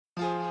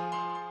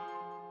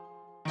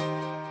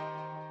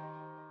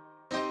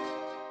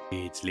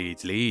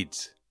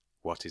Leeds.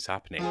 What is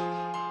happening?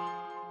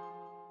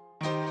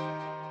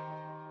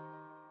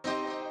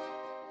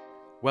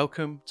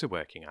 Welcome to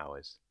Working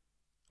Hours.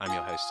 I'm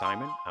your host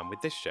Simon, and with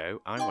this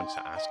show, I want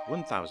to ask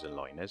 1,000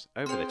 loiners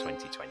over the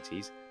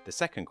 2020s the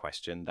second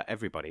question that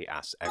everybody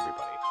asks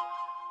everybody.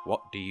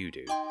 What do you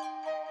do?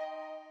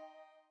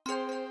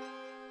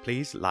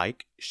 Please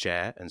like,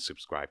 share, and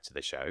subscribe to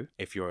the show.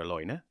 If you're a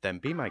loiner, then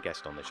be my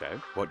guest on the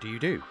show. What do you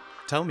do?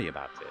 Tell me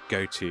about it.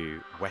 Go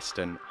to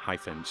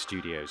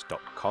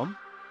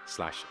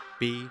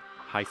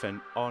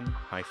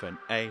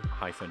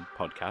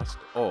western-studios.com/b-on-a-podcast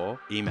or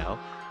email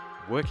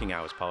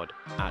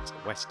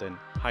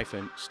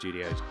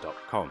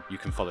workinghourspod@western-studios.com. You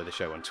can follow the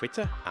show on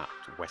Twitter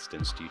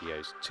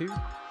 @westernstudios2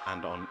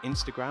 and on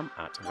Instagram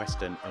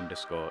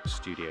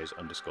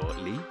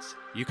 @western_studios_leeds.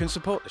 You can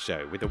support the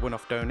show with a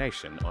one-off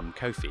donation on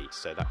Ko-fi,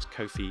 so that's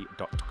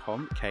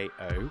kofi.com,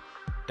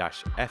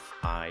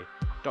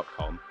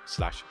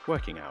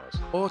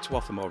 ko-fi.com/workinghours. Or to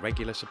offer more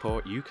regular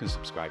support, you can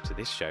subscribe to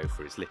this show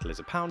for as little as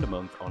 £1 a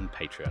month on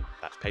Patreon.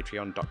 That's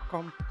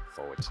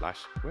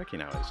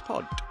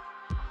patreon.com/workinghoursPod.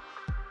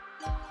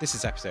 This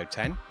is episode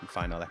 10, the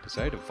final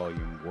episode of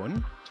Volume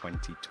 1,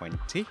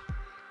 2020.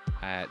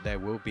 There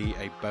will be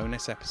a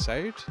bonus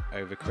episode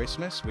over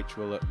Christmas, which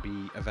will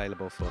be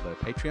available for the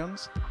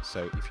Patreons.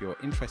 So if you're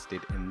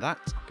interested in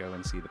that, go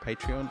and see the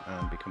Patreon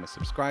and become a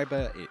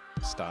subscriber. It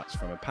starts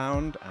from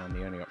 £1, and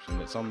the only option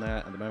that's on there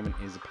at the moment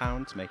is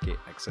 £1 to make it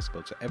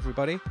accessible to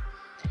everybody.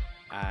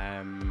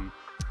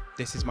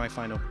 This is my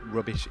final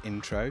rubbish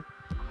intro.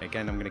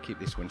 Again, I'm going to keep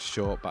this one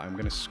short, but I'm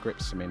going to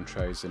script some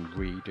intros and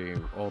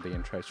redo all the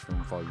intros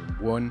from Volume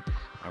 1.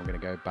 I'm going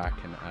to go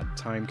back and add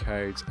time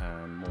codes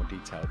and more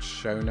detailed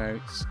show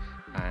notes,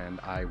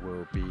 and I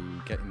will be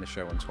getting the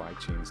show onto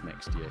iTunes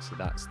next year. So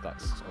that's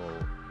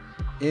all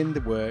in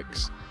the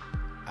works.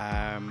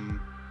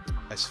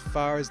 As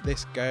far as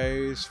this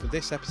goes for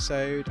this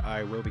episode,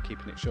 I will be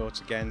keeping it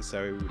short again,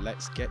 so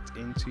let's get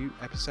into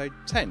episode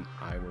 10.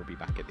 I will be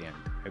back at the end.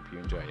 Hope you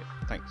enjoy it.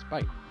 Thanks,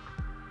 bye.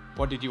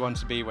 What did you want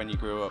to be when you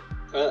grew up?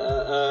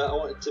 I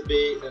wanted to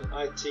be an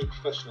IT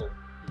professional.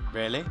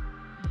 Really?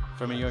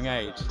 From a young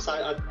age?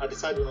 I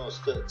decided when I was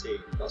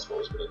 13 that's what I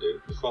was going to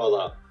do. Before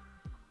that,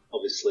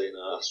 obviously an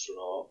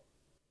astronaut,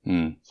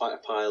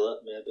 fighter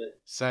pilot maybe.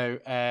 So,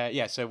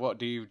 so what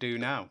do you do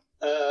now?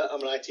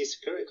 I'm an IT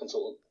security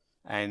consultant.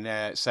 And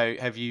so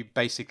have you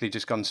basically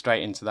just gone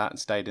straight into that and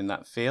stayed in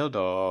that field,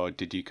 or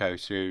did you go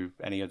through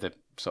any other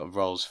sort of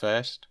roles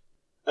first?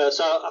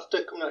 So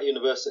after coming out of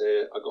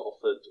university, I got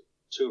offered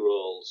 2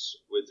 roles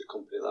with the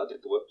company that I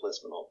did the work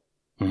placement on,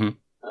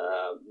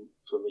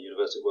 from a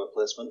university work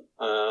placement.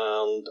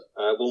 And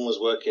one was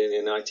working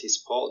in IT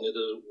support, and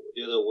the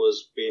other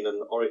was being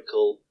an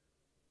Oracle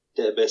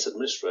database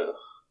administrator,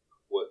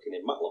 working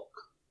in Matlock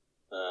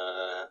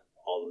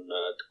on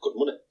good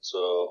money.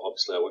 So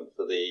obviously I went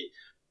for the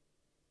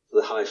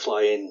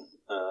high-flying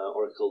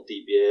Oracle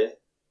DBA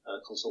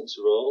consultancy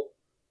role,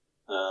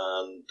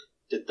 and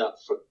did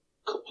that for a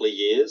couple of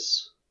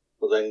years,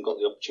 but then got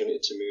the opportunity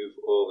to move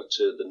over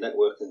to the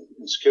networking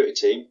and security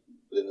team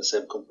within the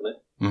same company.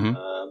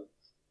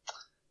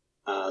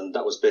 And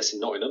that was based in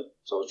Nottingham,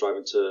 so I was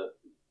driving to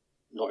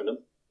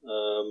Nottingham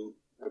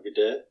every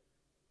day.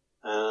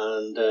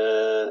 And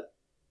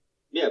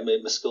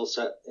my skill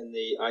set in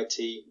the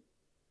IT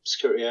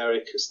security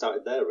area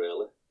started there,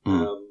 really.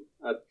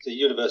 At the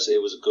university,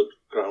 it was a good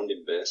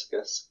grounding base, I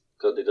guess,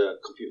 because I did a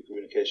computer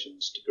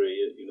communications degree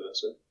at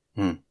university.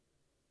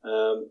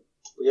 But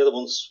yeah,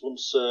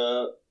 once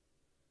I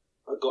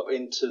got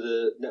into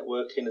the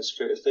networking and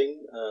security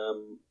thing,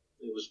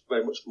 it was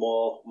very much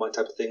more my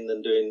type of thing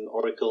than doing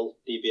Oracle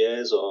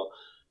DBAs or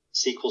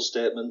SQL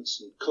statements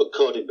and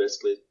coding,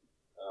 basically.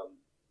 I'm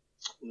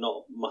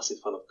not a massive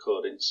fan of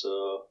coding,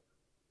 so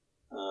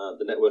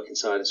the networking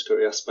side and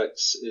security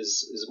aspects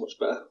is a much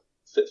better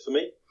fit for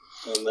me.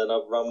 And then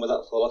I've run with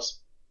that for the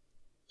last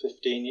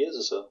 15 years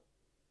or so.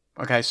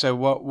 Okay, so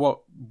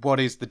what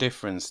is the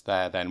difference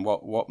there then?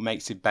 What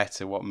makes it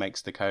better? What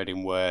makes the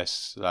coding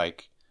worse?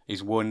 Like,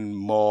 is one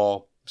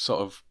more sort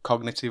of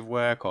cognitive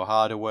work or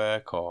harder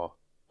work, or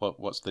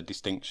what's the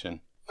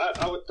distinction?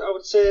 I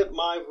would say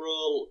my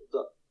role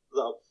that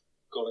I've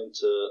gone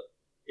into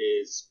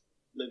is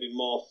maybe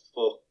more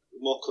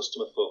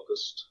customer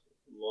focused,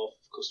 more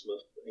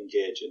customer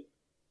engaging.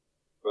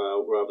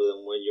 Rather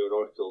than when you're an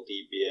Oracle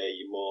DBA,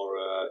 you're more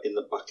in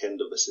the back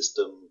end of a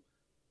system,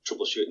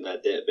 troubleshooting their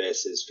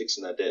databases,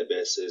 fixing their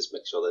databases,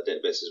 making sure their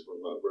databases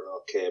run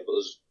okay, but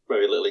there's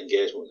very little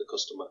engagement with the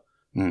customer.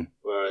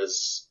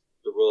 Whereas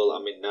the role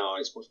I'm in now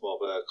is much more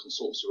of a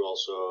consultancy role,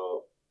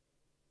 so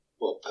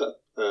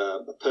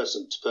a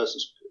person-to-person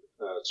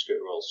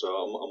security role. So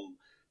I'm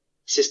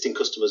assisting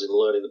customers in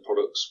learning the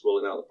products,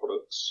 rolling out the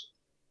products,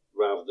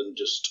 rather than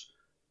just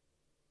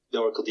the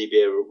Oracle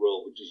DBA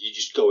role. You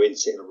just go in,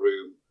 sit in a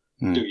room,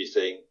 do your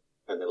thing,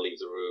 and then leave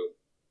the room,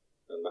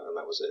 and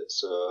that was it.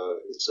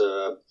 So it's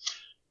so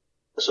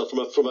from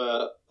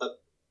an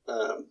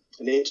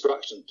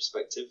interaction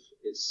perspective,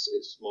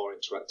 it's more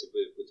interactive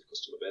with the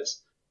customer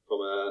base.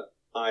 From a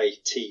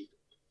IT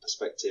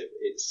perspective,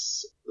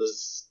 there's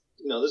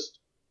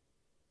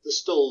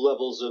still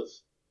levels of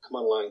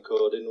command line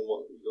coding and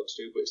what you've got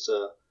to do, but it's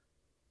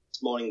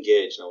more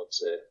engaged, I would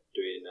say,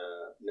 doing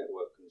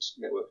networking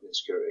and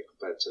security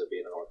compared to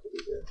being an Oracle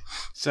DBA.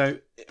 So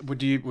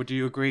would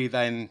you agree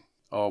then,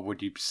 or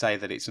would you say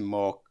that it's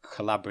more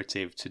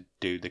collaborative to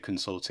do the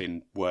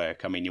consulting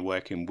work? I mean, you're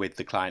working with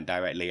the client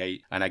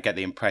directly, and I get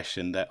the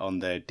impression that on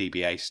the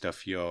DBA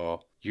stuff, you're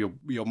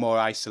more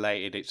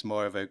isolated. It's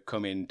more of a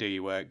come in, do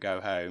your work, go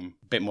home.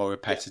 A bit more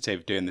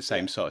repetitive, doing the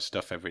same sort of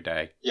stuff every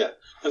day. Yeah,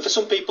 and for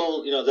some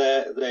people,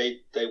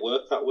 they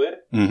work that way.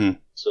 Mm-hmm.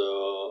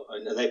 So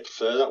and they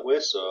prefer that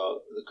way.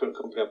 So the current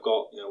company I've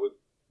got,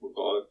 we've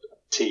got a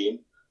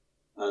team,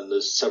 and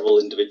there's several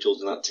individuals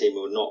in that team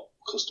who are not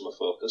customer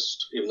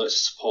focused, even though it's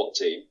a support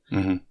team.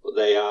 Mm-hmm. But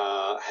they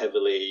are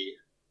heavily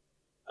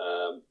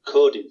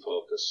coding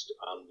focused,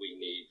 and we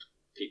need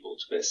people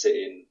to be sit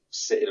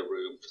in a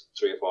room for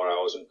 3 or 4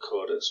 hours and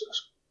code a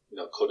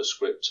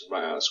script and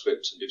write out a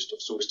script and do stuff.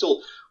 So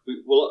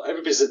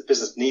every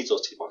business needs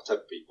those type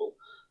of people.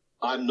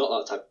 I'm not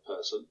that type of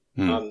person.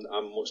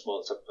 I'm much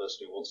more the type of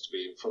person who wants to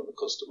be in front of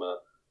the customer,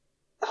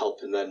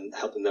 helping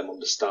them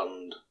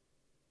understand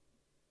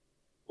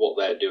what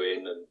they're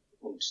doing and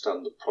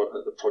understand the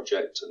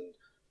project and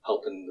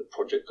helping the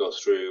project go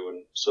through.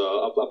 And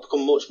so I've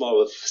become much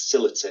more of a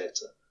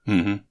facilitator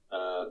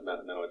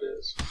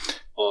nowadays,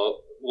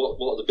 or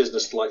what the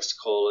business likes to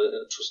call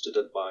a trusted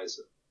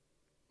advisor.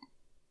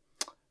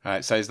 All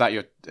right. So is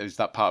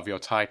that part of your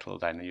title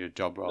then, your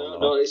job role?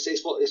 No, it's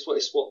what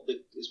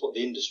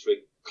the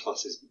industry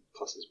classes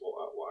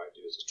what I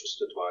do as a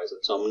trusted advisor.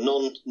 So I'm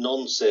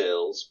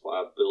non-sales, but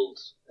I build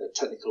a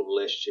technical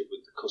relationship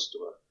with the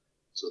customer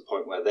to the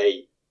point where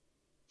they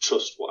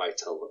trust what I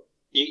tell them.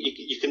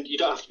 You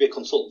don't have to be a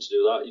consultant to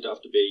do that.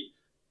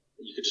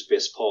 You could just be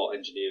a support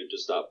engineer who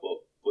does that,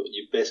 but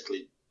you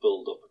basically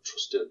build up a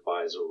trusted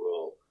advisor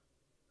role.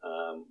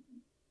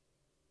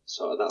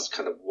 So that's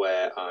kind of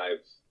where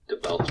I've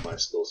developed my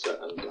skill set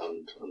and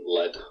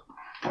led.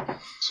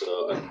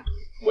 So and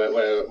where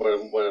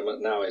I'm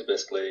at now is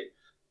basically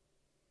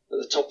at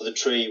the top of the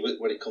tree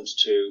when it comes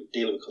to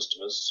dealing with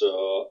customers.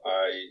 So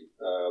I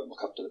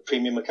look after the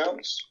premium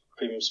accounts,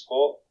 premium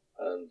support,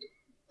 and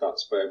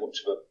that's very much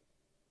of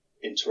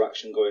a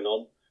interaction going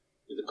on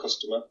with the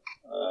customer,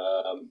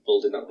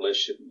 building that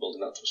relationship and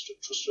building that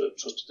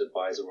trusted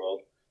advisor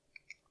role.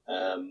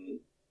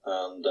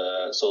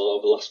 So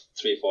over the last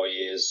 3 or 4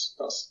 years,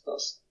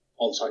 that's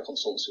on-site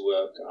consultancy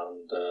work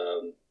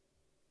and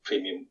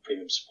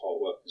premium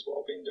support work is what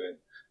I've been doing.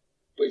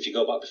 But if you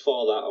go back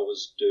before that, I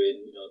was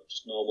doing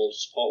just normal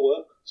support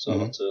work, so I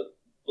had to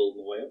build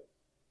my way up.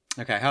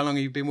 Okay, how long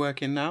have you been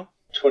working now?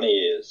 20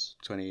 years.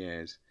 20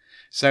 years.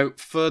 So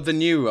for the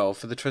new role,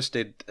 for the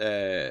trusted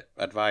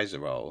advisor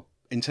role,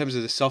 in terms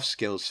of the soft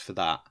skills for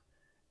that,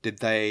 did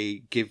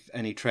they give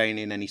any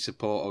training, any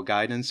support or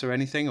guidance or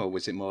anything? Or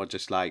was it more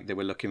just like they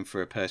were looking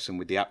for a person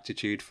with the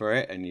aptitude for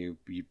it and you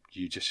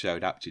just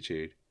showed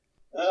aptitude?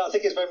 I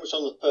think it's very much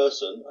on the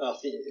person. I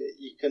think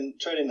you can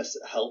training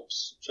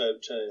helps, training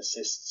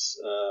assists,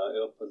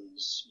 it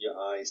opens your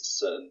eyes to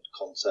certain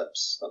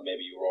concepts that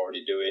maybe you were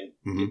already doing,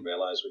 didn't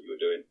realise what you were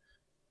doing.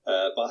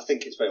 But I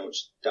think it's very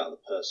much down to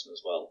the person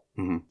as well.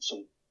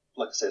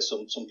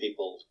 Some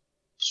people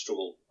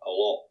struggle a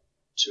lot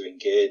to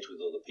engage with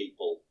other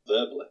people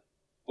verbally,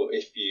 but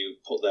if you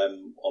put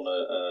them on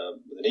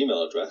with an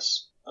email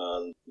address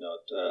and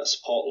a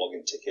support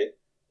login ticket,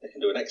 they can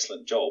do an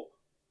excellent job.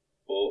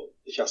 But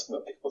if you ask them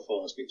to pick up a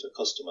phone and speak to a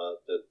customer,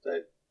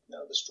 they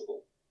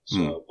struggle.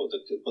 So, but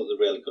they're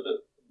really good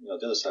at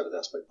the other side of the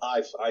aspect.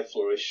 I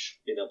flourish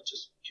being able to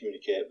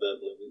communicate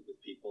verbally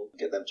with people,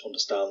 get them to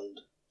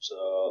understand.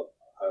 So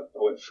I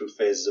went through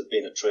phases of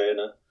being a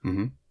trainer,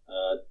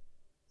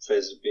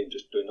 phases of being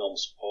just doing normal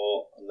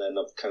support, and then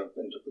I've kind of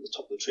ended up at the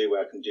top of the tree where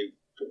I can do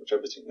pretty much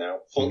everything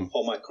now for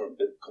my current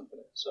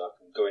company. So I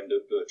can go in and do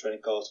a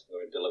training course, I can go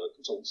in and deliver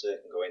consultancy, I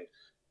can go in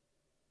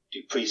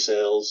do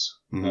pre-sales,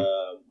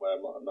 where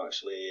I'm not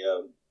actually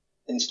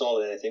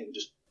installing anything, we're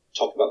just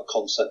talking about the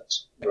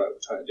concept we're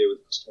trying to do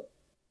with the customer.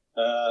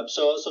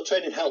 So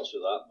training helps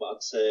with that, but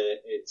I'd say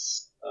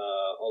it's a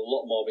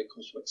lot more of it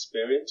comes from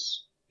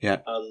experience. Yeah.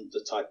 And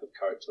the type of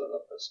character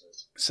that person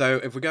is.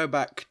 So if we go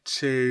back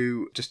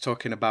to just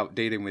talking about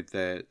dealing with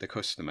the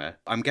customer,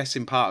 I'm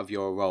guessing part of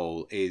your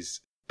role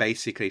is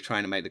basically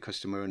trying to make the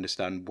customer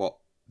understand what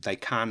they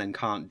can and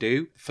can't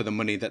do for the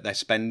money that they're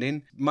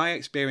spending. My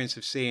experience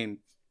of seeing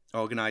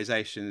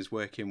organizations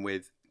working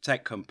with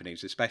tech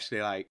companies,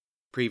 especially like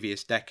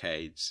previous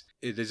decades,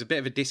 there's a bit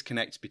of a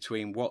disconnect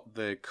between what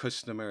the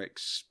customer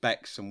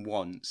expects and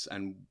wants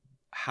and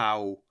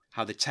how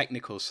the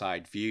technical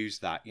side views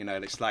that.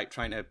 It's like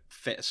trying to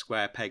fit a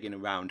square peg in a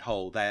round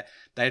hole.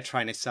 They're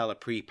trying to sell a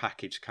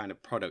pre-packaged kind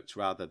of product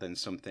rather than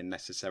something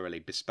necessarily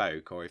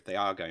bespoke, or if they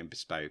are going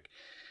bespoke,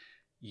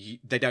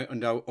 they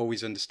don't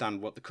always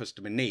understand what the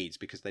customer needs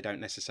because they don't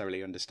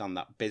necessarily understand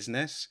that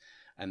business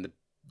and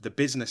the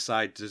business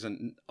side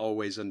doesn't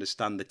always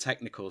understand the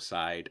technical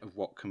side of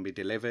what can be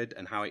delivered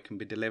and how it can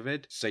be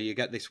delivered. So you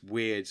get this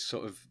weird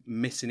sort of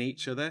missing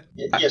each other.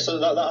 Yeah, so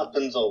that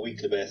happens on a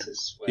weekly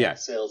basis where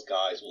sales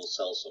guys will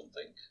sell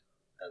something,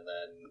 and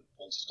then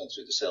once it's gone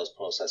through the sales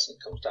process and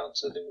it comes down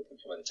to the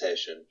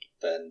implementation,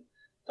 then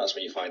that's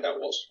when you find out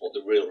what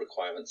the real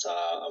requirements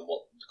are and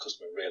what the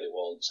customer really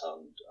wants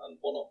and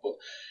whatnot. But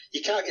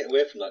you can't get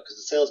away from that because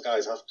the sales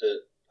guys have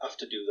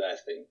to do their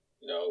thing.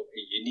 You know,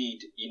 you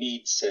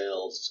need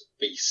sales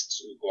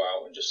beasts who go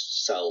out and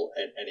just sell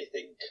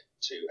anything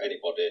to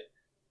anybody.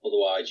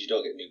 Otherwise, you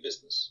don't get new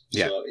business.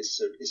 Yeah. So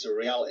it's a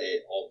reality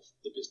of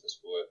the business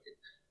we're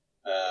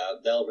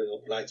working. They'll bring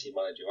up an IT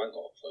manager who ain't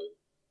got a clue,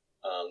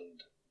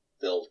 and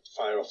they'll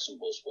fire off some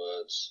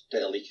buzzwords,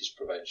 data leakage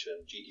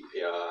prevention,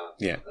 GDPR,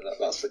 and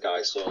that's the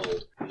guy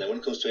sold. And then when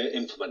it comes to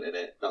implementing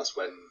it, that's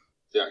when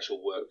the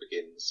actual work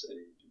begins, and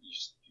you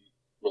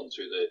run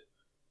through the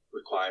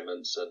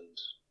requirements and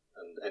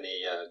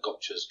any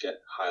gotchas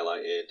get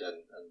highlighted.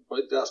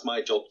 But that's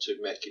my job to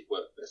make it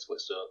work, basically.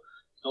 So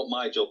it's not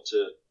my job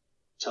to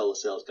tell the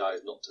sales guys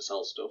not to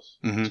sell stuff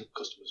to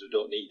customers who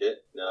don't need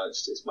it. No,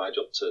 it's my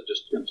job to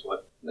just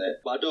implement it.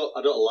 But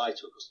I don't lie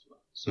to a customer.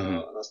 So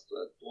that's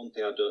the one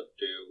thing I don't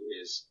do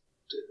is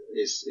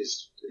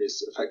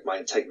affect my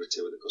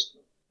integrity with the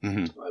customer.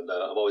 And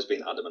I've always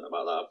been adamant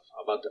about that.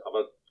 I've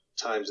had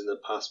times in the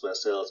past where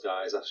sales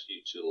guys ask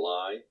you to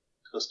lie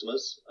to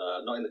customers,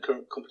 not in the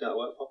current company I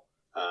work for.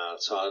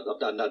 So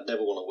I'd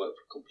never want to work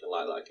for a company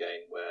like that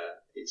again, where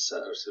it's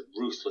a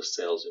ruthless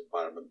sales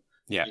environment.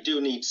 Yeah. You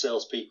do need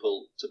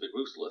salespeople to be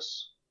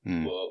ruthless,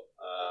 but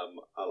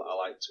I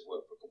like to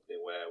work for a company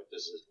where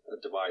there's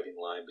a dividing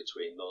line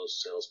between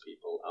those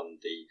salespeople and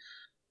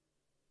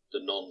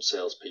the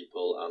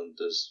non-salespeople, and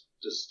there's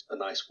a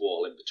nice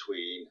wall in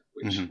between,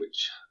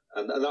 which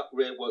that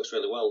really works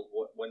really well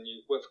when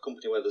you work for a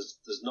company where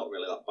there's not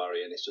really that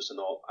barrier, and it's just an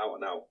out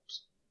and out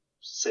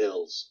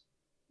sales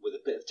with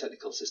a bit of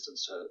technical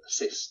assistance to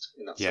assist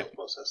in that sales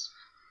process.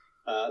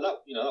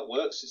 That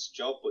works. It's a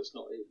job, but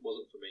it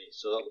wasn't for me.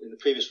 So in the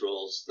previous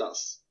roles,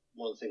 that's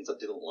one of the things I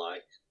didn't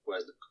like.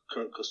 Whereas the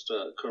current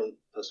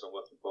person I'm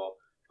working for,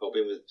 who I've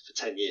been with for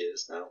 10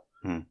 years now,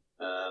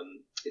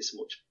 it's a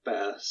much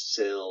better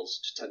sales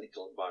to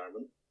technical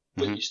environment.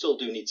 But you still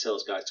do need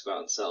sales guys to go out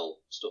and sell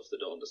stuff they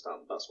don't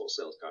understand. That's what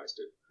sales guys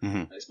do.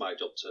 And it's my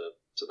job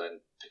to then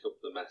pick up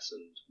the mess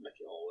and make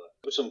it all work.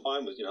 Which I'm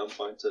fine with. I'm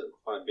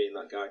fine being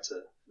that guy to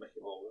make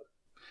it all work.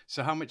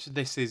 So how much of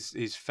this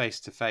is face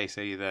to face?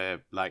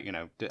 Either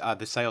are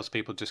the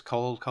salespeople just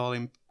cold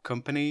calling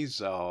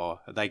companies, or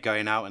are they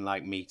going out and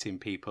like meeting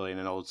people in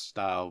an old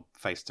style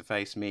face to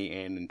face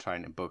meeting and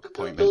trying to book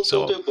appointments?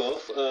 They'll do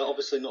both.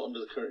 Obviously not under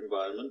the current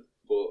environment,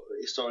 but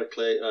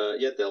historically,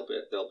 they'll be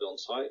on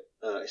site.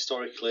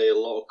 Historically, a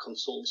lot of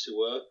consultancy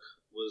work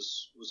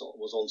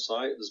was on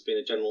site. There's been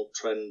a general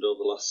trend over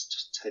the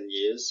last 10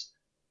 years.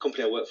 The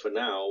company I work for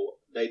now,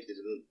 they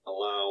didn't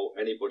allow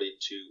anybody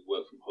to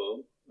work from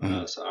home.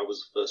 So I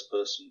was the first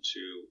person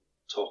to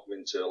talk them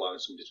into allowing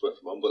somebody to work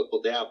from home.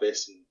 But they are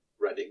based in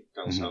Reading,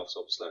 down south,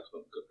 so obviously I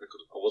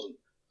wasn't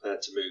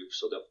prepared to move,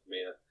 so they offered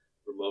me a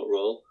remote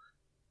role.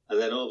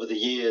 And then over the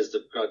years,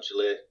 they've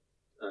gradually,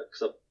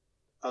 because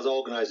as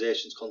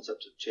organisations'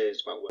 concepts have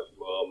changed about working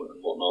from home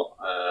and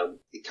whatnot,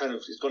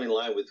 it's gone in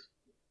line with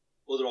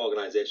other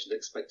organisations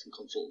expecting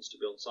consultants to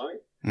be on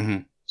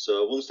site.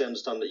 So once they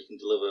understand that you can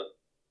deliver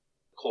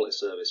quality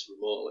service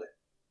remotely,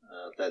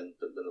 then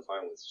they're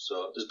fine with.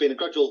 So there's been a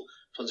gradual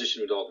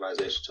transition with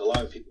organisations to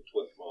allowing people to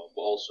work from home,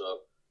 but also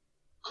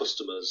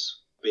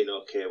customers being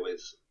okay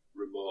with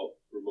remote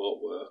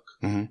work.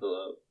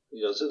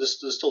 So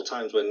there's still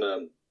times when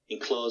in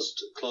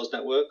closed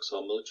networks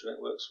or military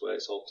networks where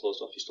it's all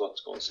closed off, you still have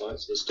to go on site.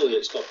 So there's still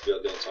to be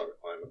the on-site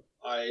requirement.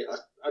 I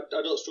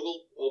don't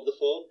struggle over the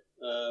phone.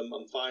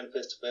 I'm fine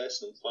face to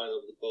face, and I'm fine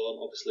over the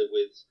phone. Obviously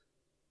with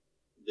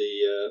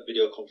the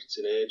video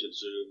conferencing age of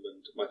Zoom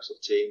and Microsoft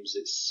Teams,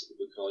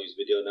 we can all use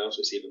video now, so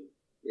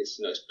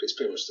it's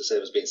pretty much the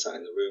same as being sat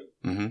in the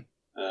room.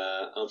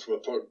 And from a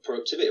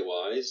productivity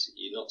wise,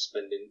 you're not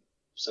spending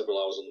several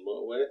hours on the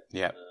motorway.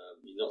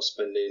 You're not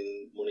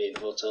spending money in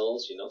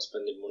hotels. You're not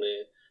spending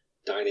money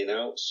dining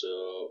out.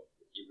 So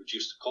you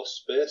reduce the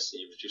cost base and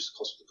you reduce the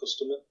cost for the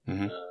customer.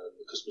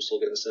 The customer's still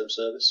getting the same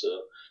service.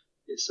 So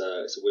it's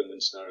a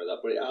win-win scenario that.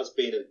 But it has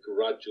been a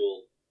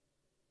gradual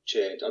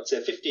change. I'd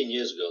say 15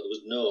 years ago there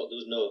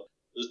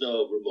was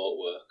no remote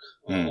work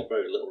or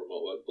very little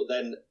remote work. But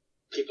then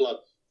people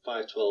had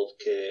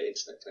 512k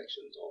internet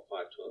connections or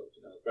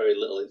 512, very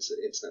little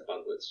internet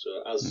bandwidth.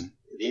 So as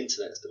the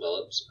internet has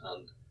developed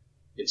and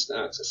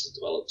internet access has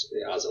developed,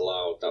 it has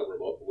allowed that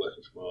remote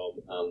working from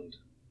home and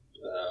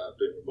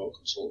doing remote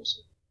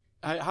consultancy.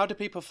 How do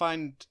people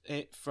find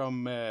it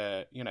from,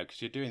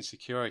 because you're doing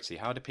security,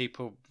 how do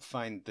people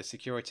find the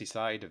security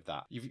side of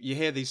that? You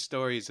hear these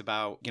stories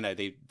about,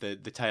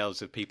 the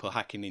tales of people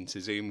hacking into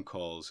Zoom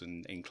calls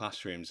and in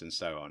classrooms and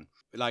so on.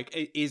 Like,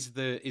 is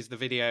the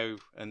video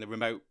and the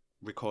remote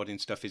recording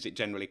stuff, is it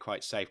generally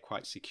quite safe,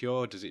 quite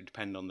secure? Does it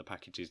depend on the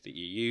packages that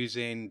you're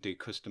using? Do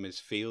customers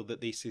feel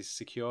that this is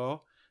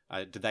secure?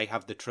 Do they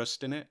have the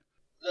trust in it?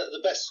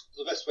 The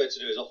best way to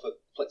do is offer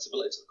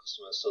flexibility to the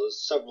customers. So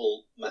there's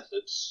several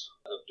methods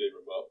of doing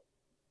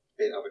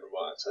having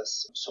remote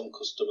access. Some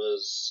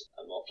customers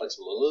are more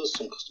flexible than others.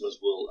 Some customers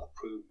will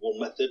approve one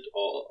method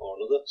or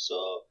another.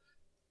 So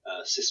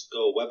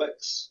Cisco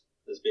WebEx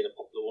has been a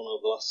popular one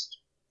over the last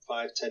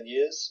 5-10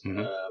 years.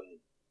 Mm-hmm.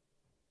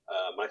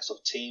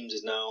 Microsoft Teams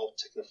is now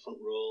taking a front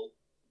role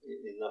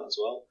in that as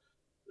well.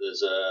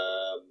 There's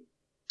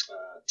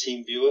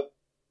TeamViewer.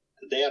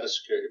 They had a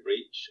security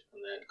breach,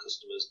 and then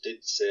customers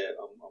did say,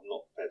 I'm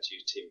not prepared to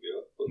use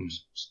TeamViewer, but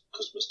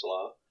customers still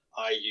are.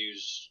 I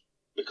use,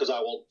 because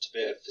I want to be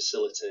able to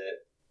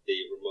facilitate the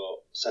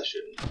remote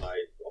session,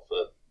 I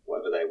offer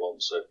whatever they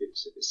want. So if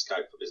it's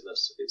Skype for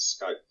Business, if it's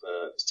Skype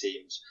for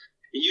Teams.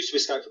 It used to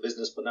be Skype for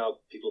Business, but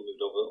now people moved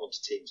over onto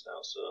Teams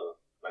now,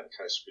 so that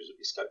kind of screws up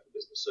your Skype for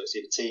Business. So it's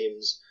either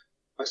Teams,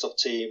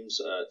 Microsoft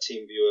Teams,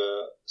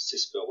 TeamViewer,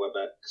 Cisco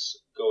WebEx,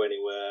 Go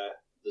Anywhere.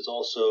 There's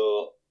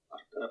also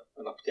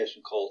an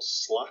application called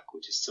Slack,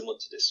 which is similar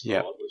to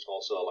Discord, which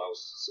also allows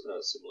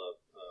similar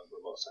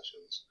remote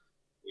sessions.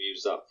 We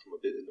use that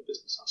in the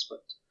business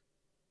aspect.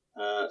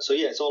 So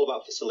it's all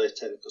about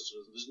facilitating the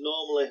customers. There's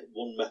normally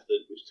one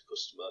method which the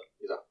customer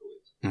is happy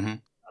with. Mm-hmm.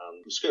 And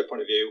from a security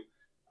point of view,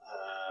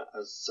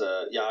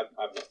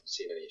 I've not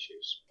seen any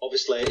issues.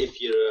 Obviously, if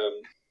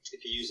you're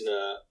using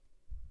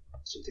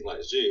something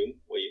like Zoom,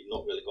 where you've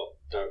not really got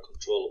direct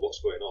control of what's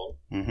going on,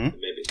 and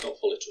maybe it's not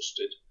fully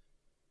trusted,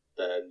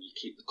 then you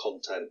keep the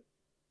content.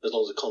 As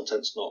long as the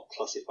content's not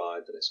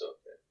classified, then it's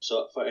okay.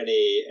 So for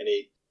any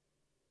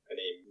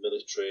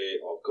military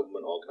or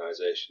government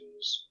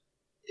organisations,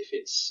 if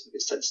it's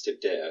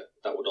sensitive data,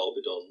 that would all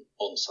be done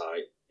on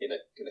site in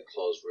a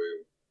closed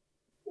room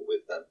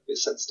with them. If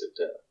it's sensitive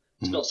data.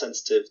 If it's not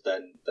sensitive,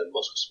 then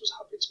most customers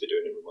are happy to be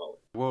doing it remotely.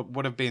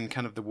 What have been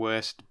kind of the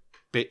worst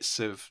bits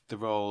of the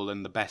role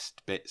and the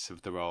best bits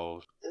of the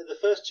role?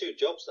 The first 2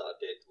 jobs that I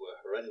did were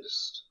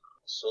horrendous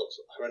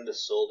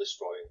soul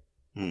destroying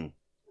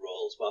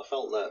roles, but I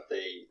felt that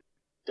they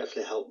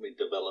definitely helped me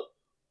develop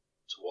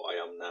to what I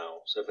am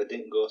now. So if I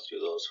didn't go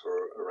through those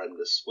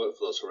work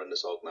for those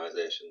horrendous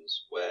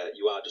organisations where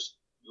you are just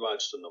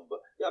a number.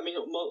 Yeah, I mean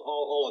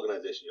all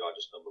organisations you are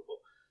just a number,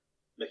 but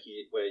making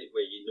it where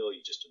you know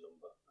you're just a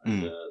number,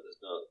 and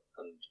there's no,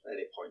 and at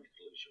any point you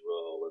can lose your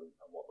role and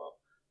whatnot.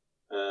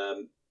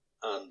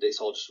 And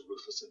it's all just a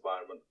ruthless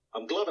environment.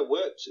 I'm glad I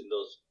worked in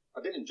those. I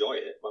didn't enjoy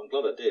it, but I'm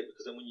glad I did,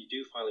 because then when you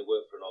do finally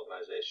work for an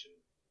organisation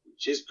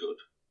which is good,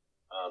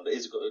 and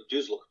it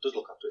does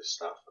look after its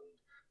staff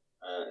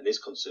and is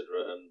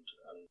considerate, and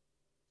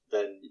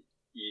then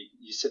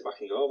you sit back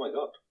and go, oh my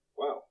God,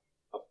 wow,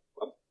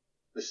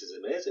 this is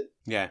amazing.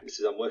 Yeah,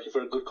 I'm working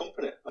for a good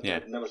company.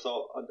 I never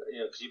thought,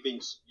 because you've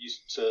been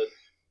used to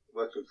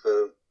working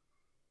for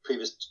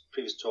previous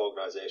 2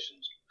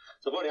 organisations.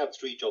 So I've only had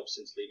 3 jobs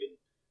since leaving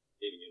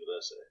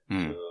university.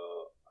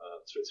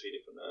 So 3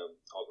 different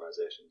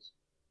organisations,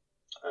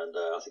 and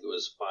I think it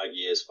was 5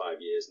 years,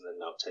 and then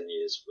now 10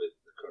 years with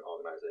the current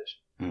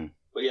organisation.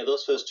 But yeah,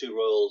 those first 2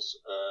 roles,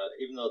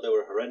 even though they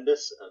were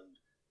horrendous, and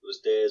there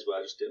was days where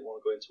I just didn't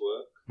want to go into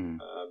work,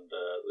 and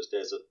there was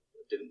days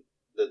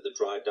that the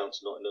drive down to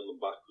Nottingham and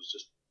back was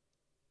just,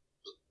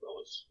 I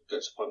was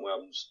getting to a point where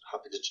I'm just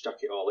happy to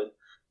jack it all in.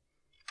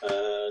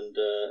 And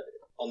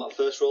on that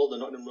first role, the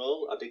Nottingham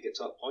role, I did get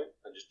to that point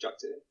and just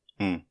jacked it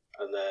in.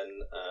 And then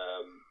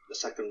the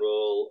second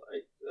role,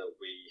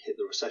 we hit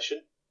the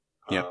recession,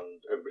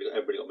 and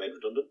everybody got made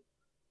redundant.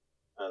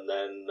 And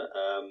then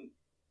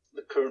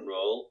the current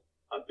role,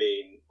 I'd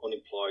been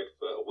unemployed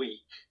for a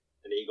week,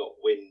 and he got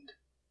wind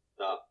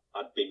that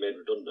I'd been made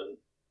redundant.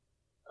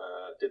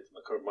 Did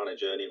my current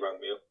manager, and he rang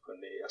me up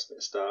and he asked me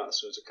to start as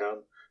soon as I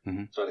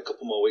can. So I had a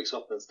couple more weeks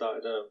off, and then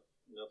started.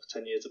 For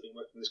 10 years I've been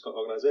working with this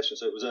organisation,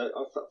 so it was I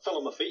fell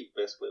on my feet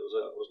basically. I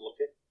was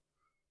lucky.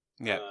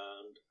 Yeah.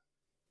 And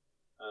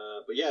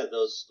but yeah,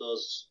 those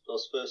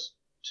first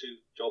 2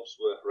 jobs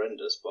were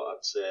horrendous, but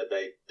I'd say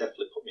they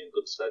definitely put me in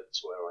good stead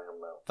to where I am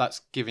now.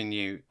 That's giving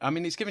you,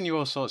 it's giving you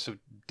all sorts of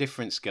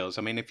different skills.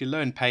 I mean, if you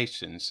learn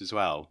patience as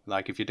well,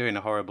 like if you're doing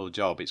a horrible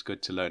job, it's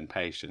good to learn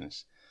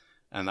patience,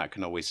 and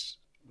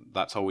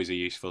that's always a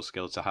useful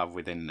skill to have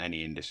within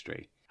any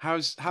industry.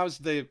 How's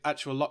the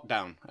actual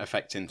lockdown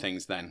affecting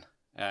things then?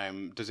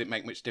 Does it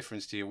make much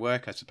difference to your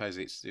work? I suppose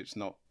it's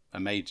not a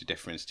major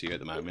difference to you at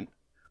the moment.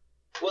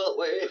 Well,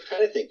 if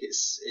anything,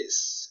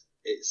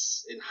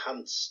 it's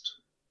enhanced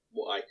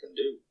what I can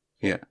do.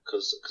 Yeah.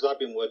 Because I've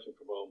been working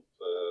from home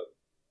for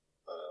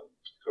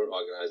current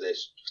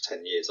organisation for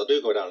 10 years. I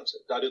do go down to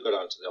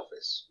the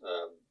office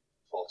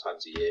 4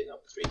 times a year,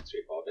 3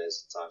 or 4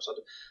 days at a time. So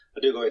I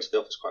do go into the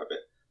office quite a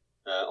bit.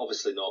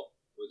 Obviously not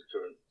with the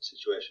current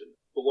situation.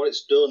 But what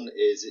it's done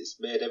is it's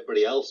made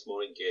everybody else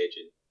more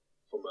engaging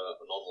from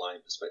an online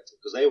perspective,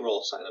 because they were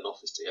all sat in an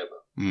office together.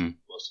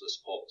 Most of the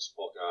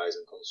support guys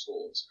and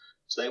consultants.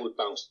 So they would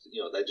bounce,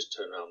 they just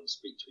turn around and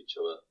speak to each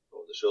other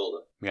over the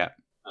shoulder. Yeah.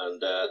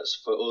 And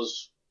for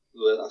us,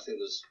 I think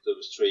there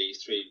was three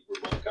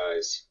remote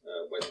guys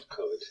when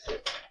COVID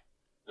hit.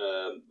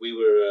 We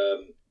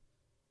were,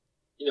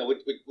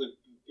 we'd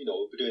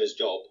be doing his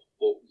job,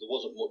 but there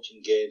wasn't much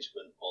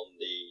engagement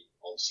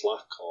on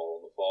Slack or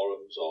on the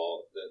forums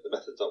or the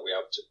methods that we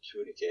have to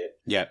communicate.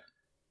 Yeah.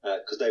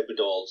 Because they would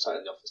all sat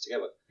in the office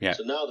together. Yeah.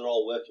 So now they're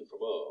all working from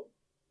home.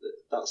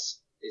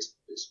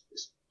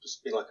 It's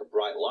been like a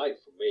bright light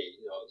for me.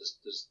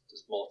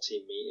 There's more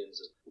team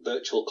meetings,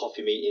 virtual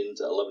coffee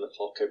meetings at 11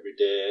 o'clock every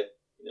day.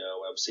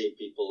 I'm seeing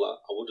people that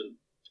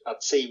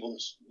I'd see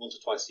once or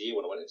twice a year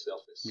when I went into the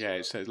office.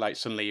 Yeah, so like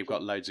suddenly you've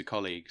got loads of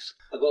colleagues.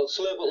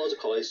 Suddenly I've got loads of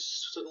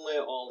colleagues. Suddenly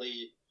all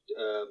the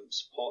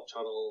support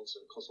channels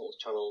and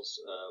consultant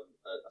channels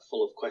are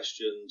full of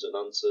questions and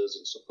answers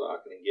and stuff that I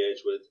can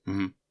engage with.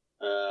 Mm-hmm.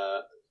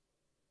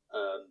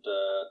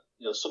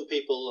 Some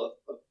people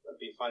have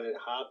been finding it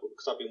hard, but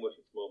because I've been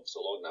working from home for so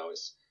long now,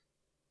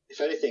 if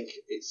anything,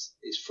 it's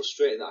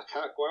frustrating that I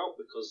can't go out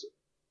because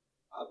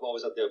I've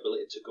always had the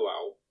ability to go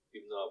out,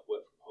 even though I've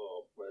worked from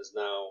home, whereas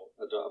now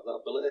I don't have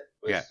that ability.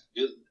 Yeah.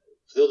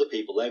 For the other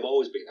people, they've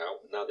always been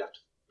out, and now they have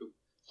to be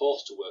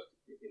forced to work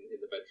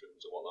in the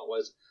bedrooms and whatnot,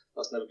 whereas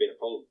that's never been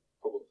a problem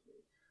for me.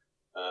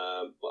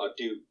 But I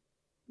do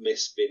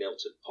miss being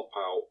able to pop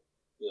out,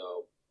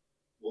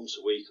 once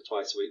a week or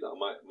twice a week that I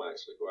might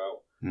actually go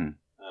out.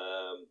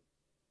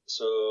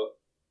 So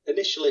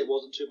initially it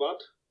wasn't too bad.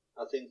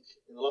 I think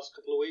in the last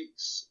couple of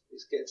weeks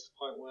it's getting to the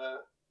point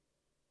where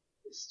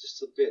it's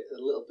just a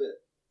little bit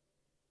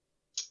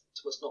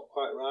too much, not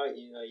quite right.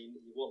 You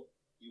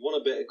want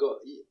a bit of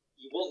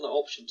you want the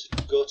option to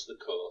go to the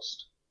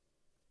coast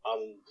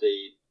and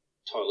the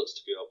toilets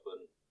to be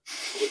open,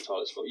 public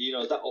toilets. But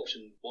that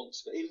option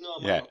wants to be, even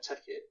though I might not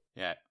take it.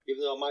 Yeah.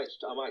 Even though I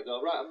might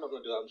go, right, I'm not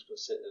going to do that. I'm just going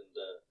to sit and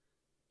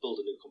build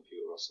a new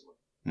computer or something.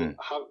 But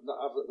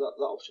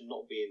that option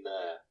not being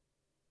there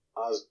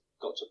has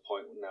got to a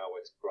point now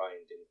where it's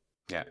grinding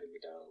me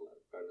down,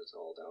 grinding it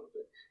all down a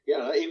bit.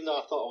 Yeah, even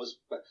though I thought I was,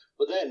 but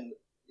then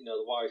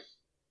the wife,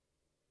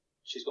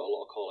 she's got a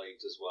lot of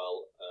colleagues as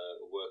well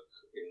who work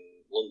in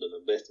London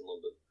and based in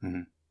London.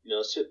 Mm-hmm.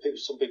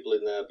 Some people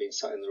in there have been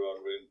sat in their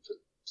own room for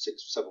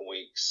 6-7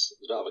 weeks.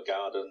 They don't have a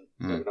garden.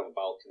 They don't even have a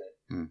balcony.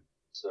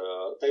 So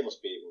they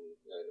must be in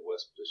a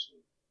worse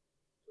position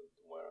than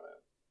where I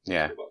am.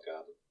 Yeah. About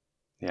garden.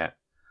 Yeah.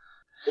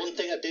 One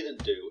thing I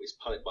didn't do is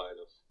panic buy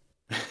enough.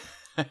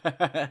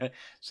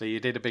 So you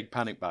did a big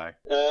panic buy?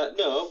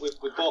 No,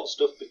 we bought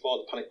stuff before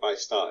the panic buy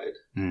started.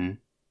 Mm.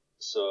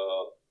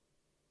 So,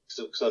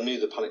 because I knew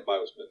the panic buy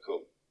was going to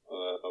come.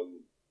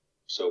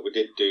 So we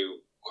did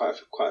do quite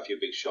a few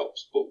big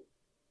shops. But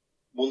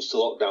once the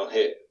lockdown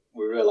hit,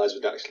 we realised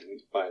we'd actually need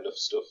to buy enough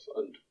stuff,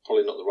 and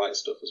probably not the right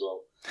stuff as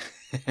well.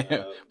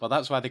 Well,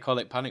 that's why they call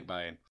it panic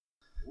buying.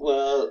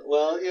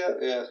 Well,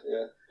 yeah.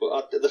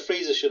 But the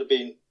freezer should have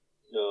been,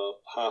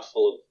 half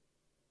full of.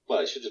 Well,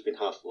 it should have been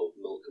half full of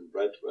milk and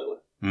bread, really.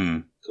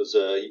 Because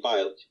you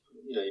buy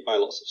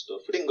lots of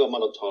stuff. We didn't go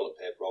mad on toilet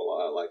paper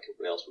or like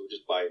everybody else. We were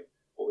just buying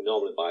what we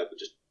normally buy, but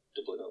just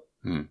doubling up.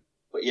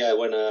 But yeah,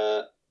 when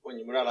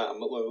you ran out,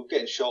 when we were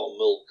getting short on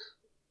milk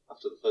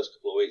after the first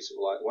couple of weeks, we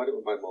were like, why don't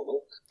we buy more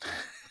milk?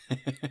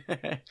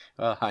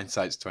 Well,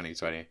 hindsight's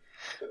 20/20.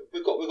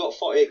 We've got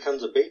 48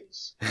 cans of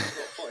beans. We've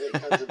got 48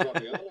 cans of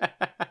ravioli.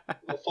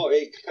 We've got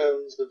 48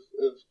 cans of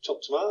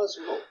chopped tomatoes.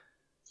 We've got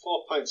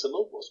 4 pints of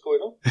milk. What's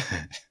going on?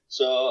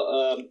 So,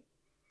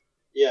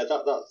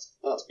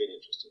 that's been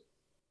interesting.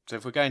 So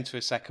if we're going to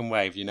a second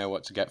wave, you know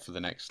what to get for the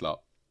next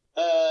lot?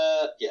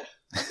 Yeah.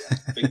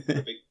 A big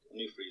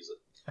new freezer.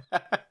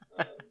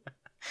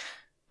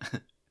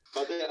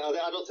 But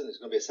I don't think there's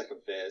going to be a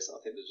second phase. I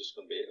think there's just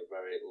going to be a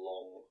very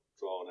long,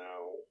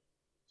 drawn-out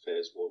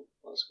phase one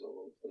that's going to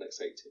run for the next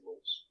 18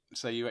 months.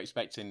 So you're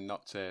expecting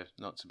not to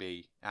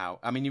be out?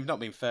 I mean, you've not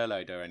been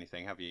furloughed or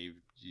anything, have you?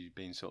 You've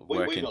been sort of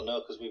working. We don't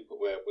know because we're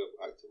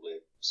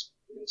actively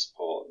in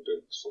support and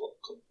doing sort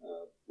of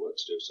work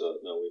to do. So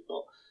no, we've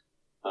not.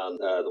 And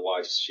the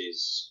wife,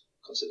 she's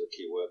considered a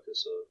key worker,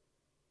 so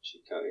she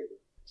can't either.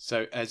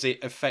 So has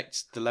it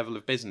affected the level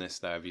of business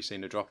though? Have you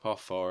seen a drop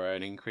off or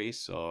an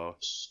increase or?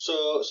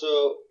 So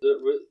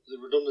the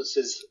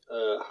redundancies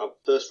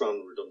first round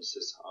of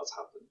redundancies has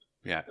happened.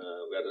 Yeah.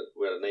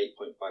 We had an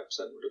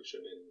 8.5%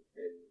 reduction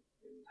in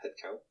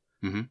headcount.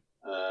 Mm-hmm.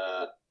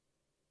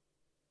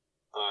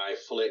 I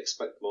fully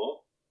expect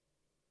more.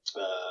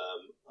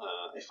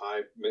 If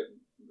I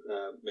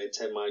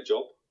maintain my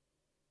job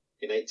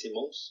in 18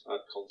 months,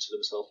 I'd consider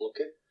myself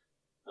lucky.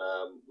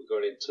 We're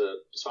going into,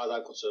 as far as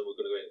I'm concerned, we're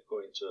going to go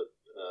into.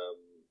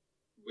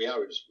 We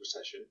are in a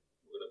recession.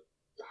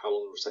 How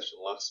long the recession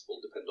lasts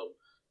will depend on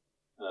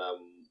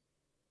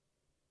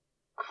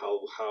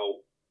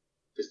how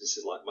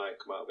businesses like mine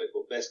come out of it.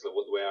 But basically,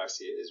 the way I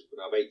see it is we're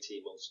going to have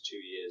 18 months, 2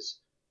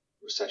 years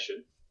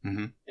recession.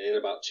 Mm-hmm. And in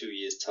about 2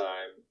 years'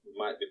 time, we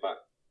might be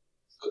back.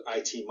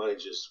 IT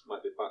managers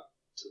might be back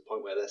to the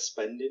point where they're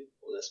spending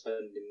what they're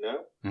spending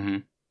now.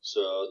 Mm-hmm.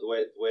 So the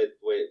way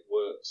it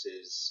works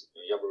is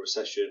you have a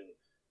recession,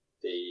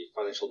 the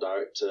financial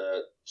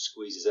director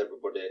squeezes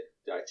everybody,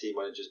 the IT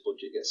manager's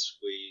budget gets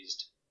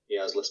squeezed, he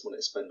has less money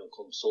to spend on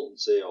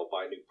consultancy or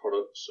buy new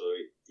products, so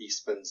he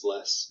spends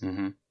less.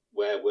 Mm-hmm.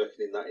 We're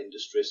working in that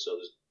industry, so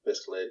there's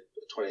basically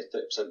a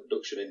 20-30%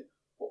 reduction in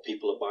what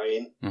people are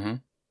buying. Mm-hmm.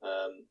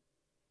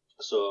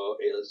 So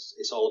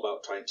it's all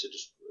about trying to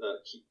just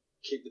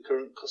keep the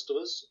current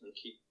customers and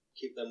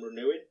keep them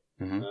renewing.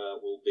 Mm-hmm.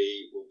 Will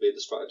be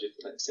the strategy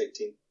for the next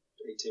 18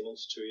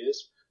 months to 2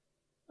 years.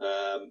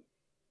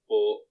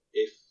 But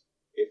if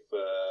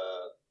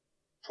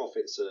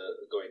profits are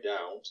going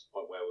down to the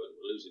point where we're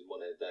losing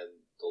money, then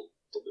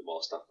there'll be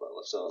more staff that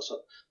left.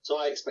 So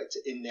I expect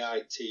it in the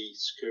IT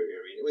security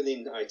arena,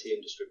 within the IT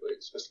industry, but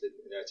especially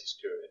in the IT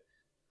security,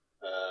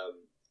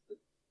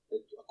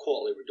 a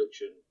quarterly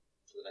reduction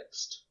for the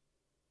next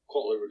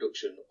quarterly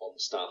reduction on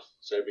staff.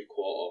 So every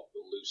quarter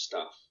we'll lose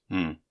staff.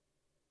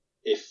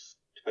 If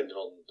depending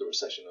on the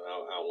recession and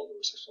how long the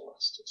recession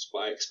lasts. But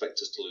I expect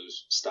us to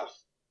lose staff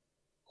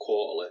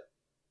quarterly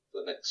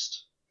for the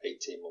next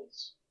 18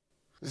 months.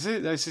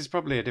 This is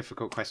probably a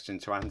difficult question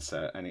to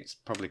answer, and it's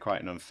probably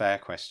quite an unfair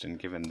question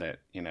given that,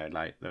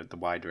 like the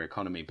wider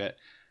economy. But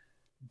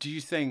do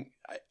you think,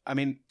 I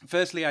mean,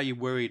 firstly, are you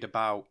worried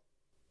about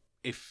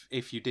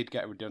if you did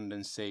get a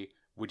redundancy,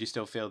 would you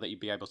still feel that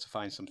you'd be able to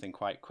find something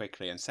quite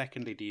quickly? And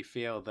secondly, do you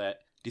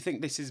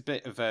think this is a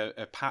bit of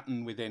a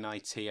pattern within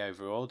IT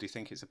overall? Do you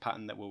think it's a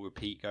pattern that will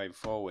repeat going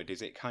forward?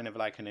 Is it kind of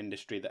like an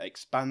industry that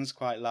expands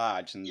quite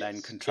large and then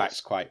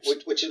contracts quite?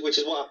 Which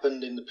is what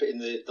happened in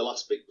the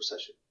last big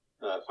recession,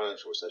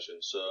 financial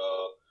recession. So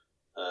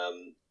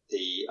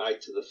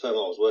the firm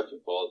I was working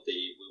for,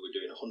 we were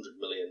doing 100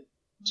 million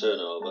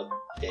turnover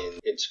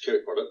in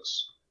security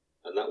products,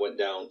 and that went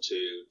down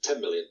to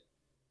 10 million.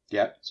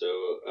 Yeah. So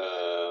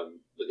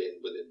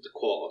within the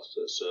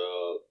quarter,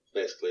 so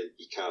basically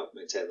you can't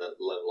maintain that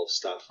level of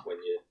staff when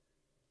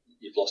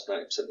you've lost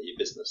 90% of your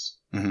business.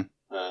 Mm-hmm.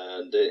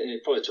 And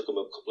it probably took them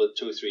a couple of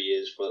 2 or 3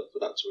 years for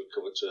that to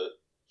recover to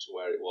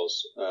where it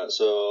was.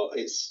 So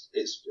it's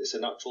a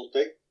natural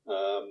thing.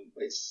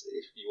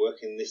 If you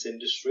work in this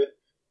industry,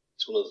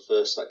 it's one of the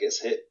first that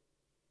gets hit,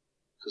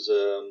 because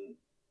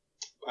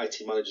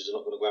IT managers are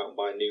not going to go out and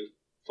buy new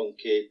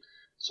funky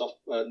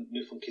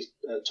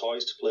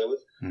toys to play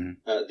with.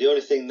 Mm-hmm. The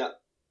only thing that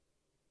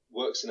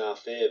works in our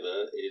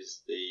favour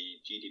is the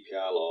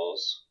GDPR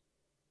laws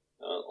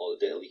or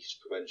the data leakage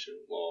prevention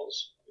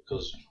laws,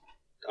 because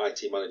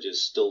IT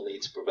managers still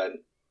need to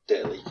prevent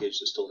data leakage.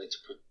 They still need to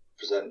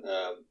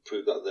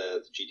prove that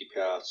the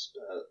GDPR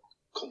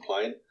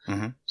compliant.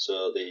 Mm-hmm.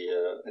 So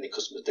any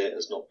customer's data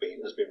has been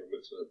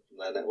removed from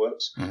their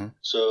networks. Mm-hmm.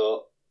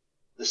 So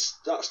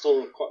that's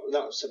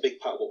a big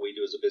part of what we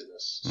do as a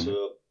business. Mm-hmm.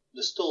 So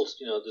there's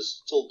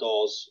still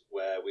doors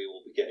where we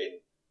will be getting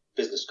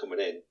business coming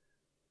in,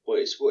 but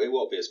it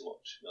won't be as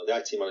much. The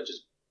IT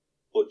managers'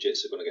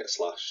 budgets are going to get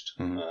slashed.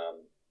 Mm-hmm.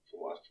 From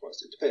what I've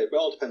seen. It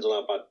all depends on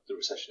how bad the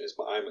recession is,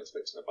 but I'm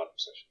expecting a bad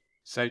recession.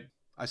 So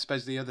I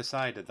suppose the other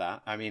side of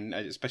that, I mean,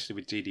 especially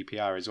with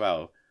GDPR as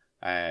well,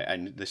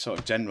 and the sort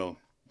of general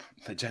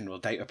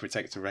data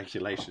protector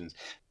regulations,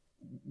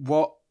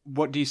 what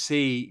do you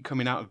see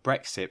coming out of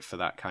Brexit for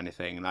that kind of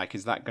thing? Like,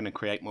 is that going to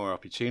create more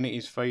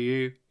opportunities for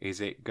you?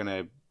 Is it going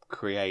to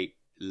create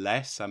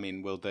less? I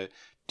mean,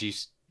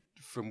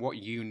 from what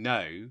you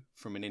know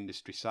from an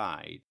industry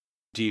side,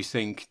 do you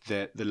think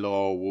that the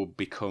law will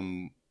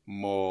become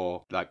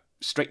more like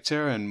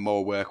stricter and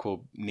more work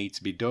will need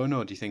to be done,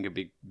 or do you think it'll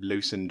be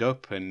loosened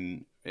up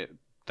and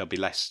there'll be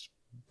less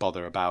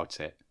bother about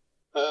it?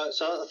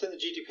 So I think the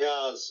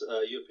GDPR's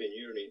European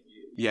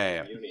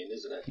Union,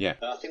 isn't it? Yeah.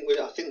 I think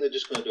they're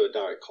just going to do a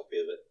direct copy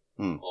of it,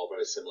 or a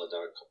very similar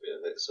direct copy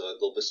of it. So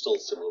there'll be still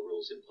similar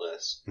rules in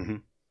place. Mm-hmm.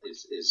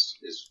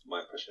 Is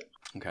my impression.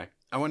 Okay,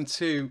 I want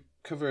to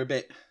cover a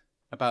bit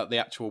about the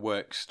actual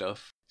work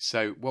stuff.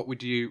 So what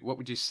would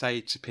you say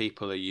to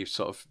people are your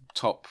sort of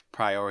top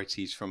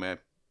priorities from a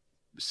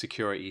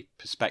security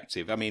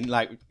perspective? I mean,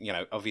 like,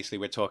 obviously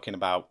we're talking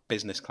about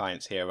business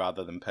clients here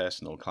rather than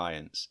personal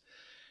clients.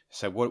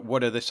 So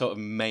what are the sort of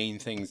main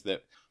things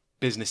that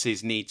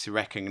businesses need to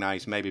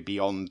recognise, maybe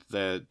beyond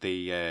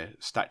the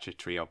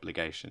statutory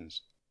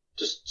obligations?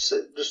 Just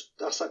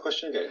ask that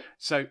question again.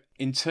 So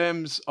in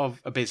terms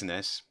of a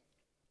business,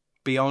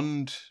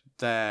 beyond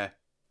their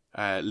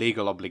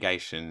legal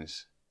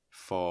obligations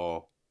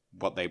for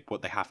what they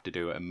have to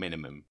do at a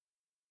minimum,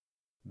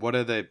 what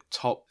are the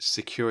top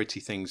security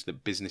things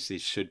that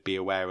businesses should be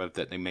aware of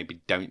that they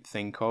maybe don't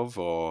think of?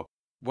 Or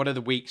what are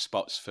the weak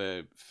spots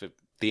for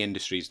the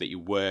industries that you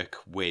work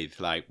with?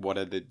 Like, what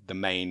are the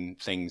main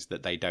things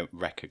that they don't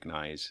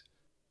recognise?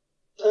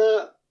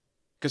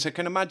 Because I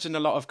can imagine a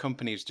lot of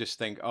companies just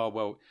think, oh,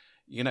 well,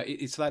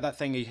 it's like that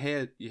thing you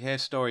hear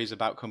stories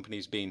about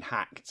companies being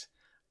hacked,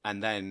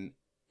 and then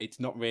it's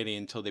not really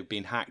until they've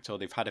been hacked or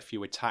they've had a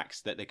few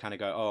attacks that they kind of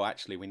go, oh,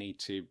 actually, we need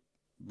to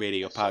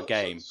really up our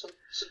game. So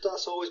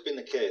that's always been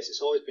the case.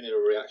 It's always been a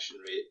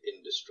reactionary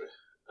industry.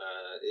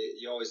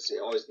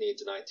 It always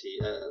needs an IT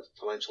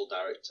financial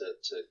director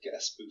to get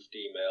a spoofed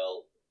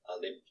email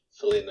and then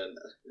fill in an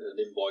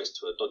invoice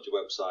to a dodgy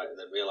website and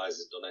then realise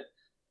they've done it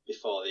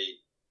before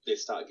they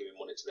start giving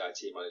money to the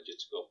IT manager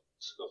to go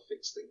go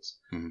fix things.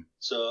 Mm-hmm.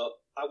 So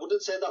I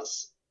wouldn't say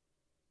that's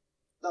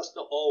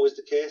not always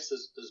the case.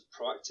 There's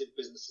proactive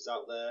businesses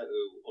out there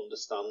who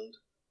understand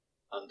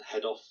and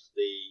head off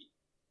the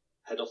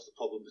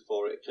problem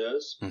before it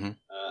occurs. Mm-hmm.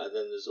 And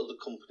then there's other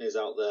companies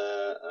out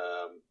there.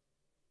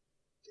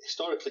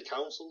 Historically,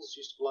 councils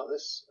used to be like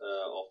this,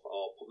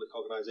 or public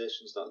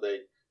organisations, that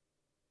they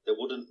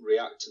wouldn't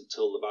react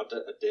until they've had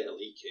a data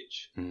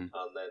leakage, mm-hmm.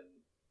 and then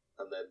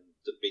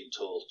they've been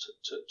told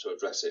to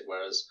address it.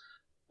 Whereas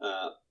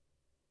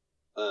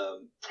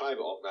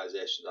private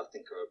organisations, I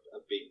think,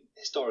 have been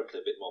historically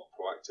a bit more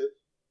proactive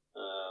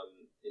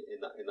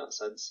in that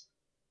sense.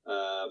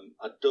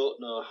 I don't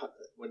know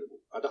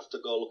I'd have to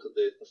go look at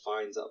the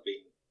fines that have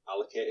been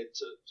allocated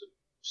to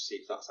see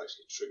if that's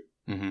actually true.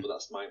 Mm-hmm. But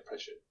that's my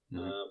impression.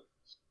 Mm-hmm.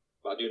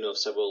 But I do know of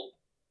several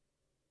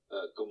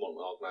government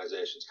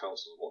organisations,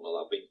 councils, and whatnot,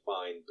 that have been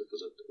fined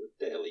because of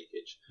data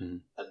leakage, mm-hmm.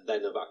 and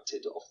then have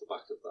acted off the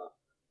back of that.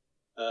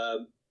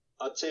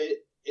 I'd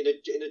say, in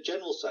a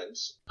general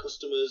sense,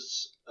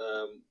 customers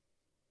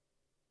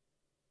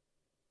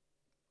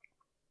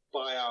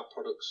buy our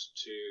products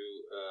to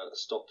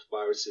stop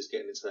viruses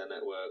getting into their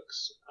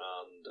networks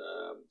and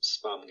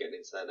spam getting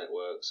into their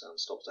networks, and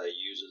stop their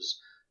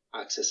users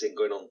accessing,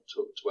 going on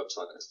to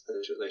websites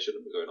they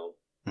shouldn't be going on.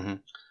 Mm-hmm.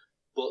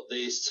 But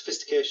the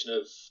sophistication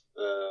of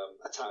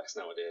attacks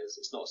nowadays,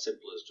 it's not as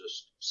simple as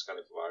just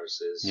scanning for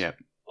viruses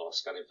or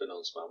scanning for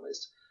non-spam.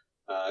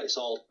 It's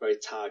all very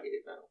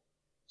targeted now.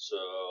 So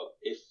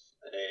if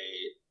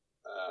a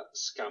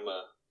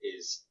scammer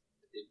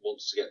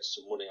wants to get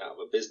some money out of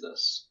a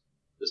business,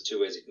 there's two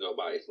ways you can go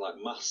about it. You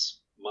can mass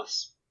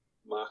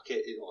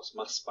market,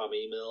 mass spam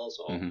emails,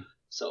 or mm-hmm.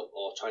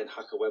 or try and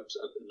hack a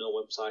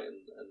website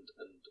and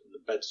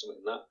embed something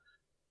in that.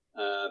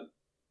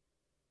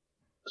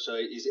 So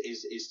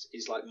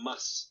he's like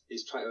mass.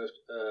 He's trying to.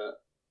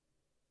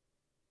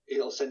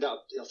 He'll send out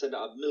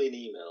 1 million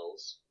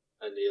emails,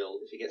 and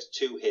if he gets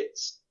 2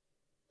 hits,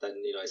 then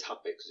he's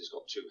happy because he's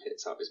got 2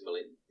 hits out of his 1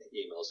 million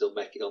emails. He'll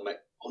make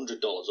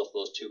 $100 off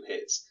those 2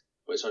 hits,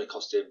 but it's only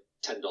cost him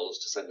 $10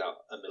 to send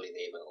out 1 million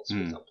emails,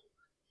 for example.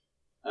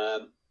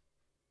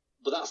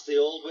 But that's the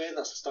old way.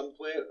 That's the standard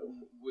way.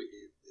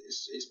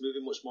 It's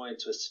moving much more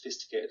into a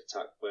sophisticated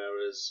attack,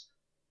 whereas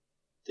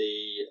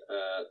the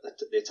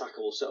attacker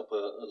will set up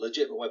a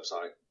legitimate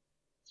website.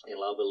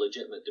 He'll have a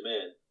legitimate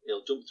domain.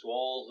 He'll jump through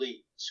all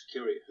the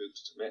security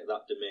hoops to make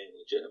that domain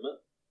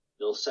legitimate.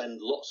 He'll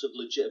send lots of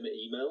legitimate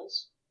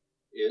emails.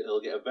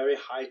 He'll get a very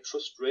high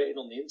trust rating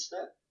on the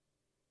internet,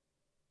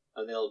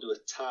 and they'll do a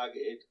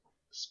targeted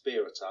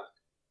spear attack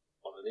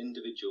on an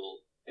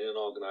individual in an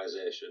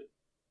organisation,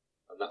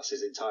 and that's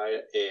his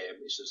entire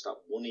aim. It's just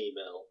that one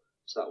email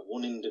to that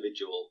one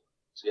individual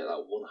to get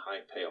that one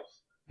high payoff.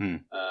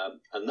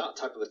 And that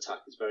type of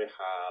attack is very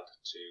hard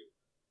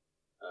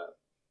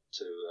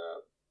to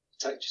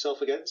protect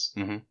yourself against.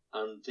 Mm-hmm.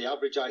 And the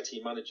average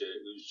IT manager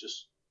who's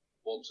just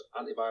wants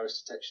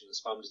antivirus detection and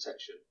spam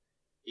detection,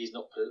 he's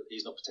not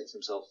protecting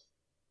himself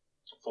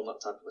from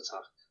that type of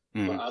attack.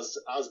 Mm-hmm. But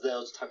as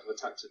those type of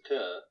attacks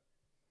occur,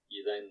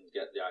 you then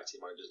get the IT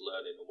managers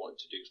learning and wanting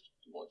to do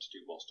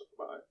more stuff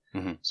about it.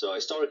 Mm-hmm. So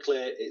historically,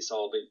 it's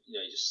all been,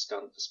 you just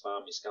scan for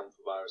spam, you scan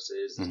for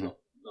viruses. There's no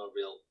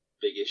real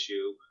big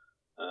issue.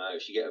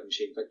 If you get a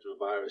machine infected with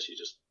a virus, you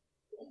just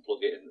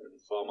unplug it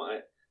and format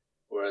it.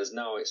 Whereas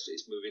now it's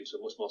moving to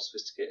a much more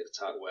sophisticated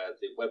attack where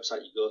the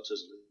website you go to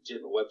is a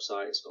legitimate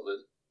website. It's got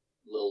the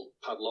little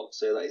padlock to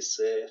say that it's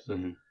safe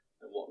and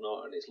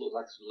whatnot, and it looks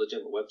like a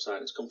legitimate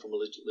website. It's come from a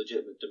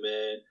legitimate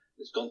domain.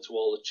 It's gone through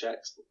all the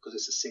checks, because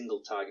it's a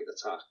single target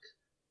attack.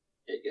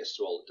 It gets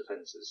through all the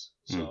defences.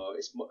 So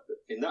it's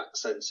in that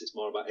sense, it's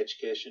more about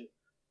education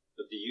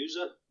of the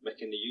user,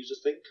 making the user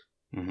think.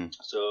 Mm-hmm.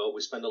 So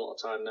we spend a lot of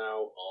time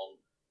now on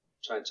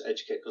trying to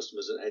educate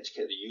customers and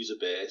educate the user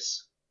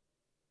base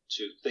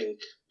to think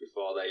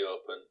before they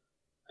open,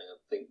 and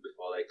think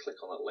before they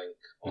click on that link,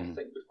 or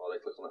think before they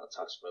click on that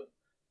attachment.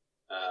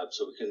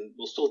 So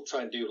we'll still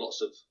try and do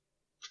lots of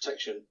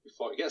protection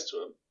before it gets to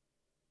them.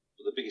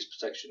 But the biggest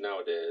protection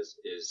nowadays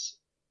is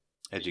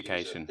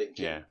education.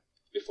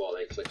 Before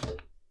they click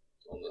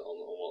on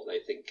what they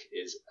think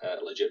is a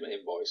legitimate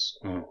invoice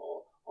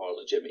or a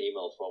legitimate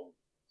email from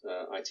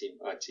their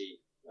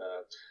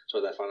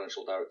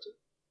financial director.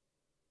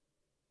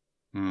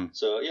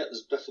 So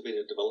there's definitely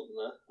been a development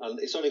there, and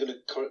it's only going to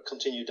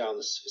continue down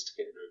the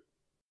sophisticated route.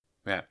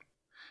 Yeah.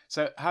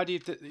 So how do you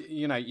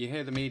you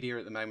hear the media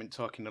at the moment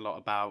talking a lot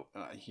about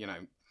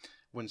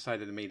one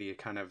side of the media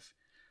kind of,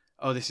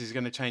 oh, this is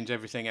going to change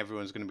everything.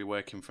 Everyone's going to be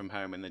working from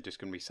home and they're just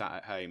going to be sat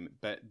at home.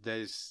 But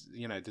there's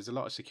a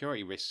lot of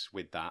security risks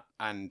with that,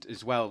 and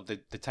as well the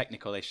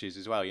technical issues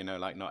as well.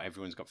 Like not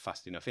everyone's got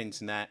fast enough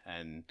internet,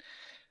 and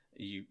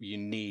you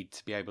need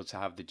to be able to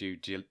have the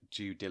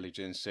due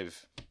diligence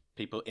of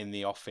people in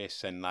the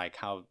office and like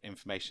how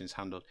information's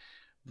handled.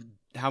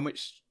 How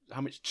much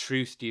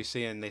truth do you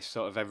see in this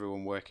sort of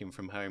everyone working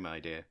from home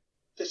idea?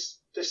 This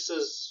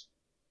is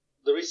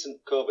the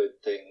recent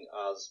COVID thing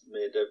has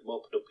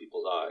opened up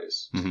people's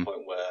eyes to the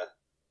point where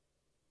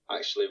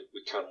actually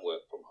we can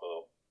work from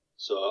home.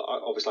 So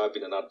obviously I've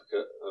been an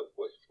advocate of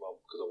working from home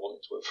because I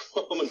wanted to work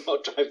from home and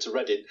not drive to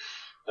Reading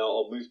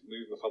or move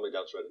my family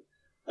down to Reading.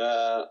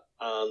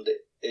 And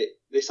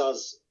this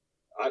has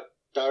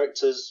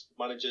directors,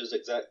 managers,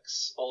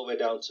 execs, all the way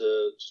down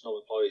to just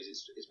normal employees.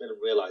 It's made them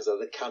realise that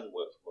they can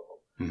work from home.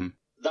 Mm-hmm.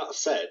 That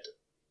said,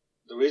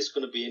 there is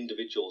going to be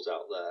individuals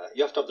out there.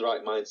 You have to have the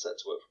right mindset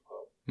to work from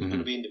home. There are going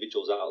to be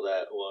individuals out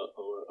there who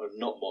are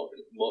not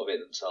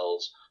motivating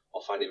themselves,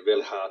 or find it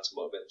really hard to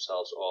motivate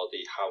themselves, or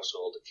the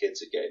household, the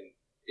kids are getting,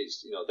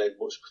 they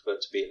much prefer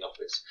to be in the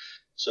office.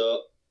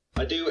 So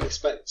I do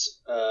expect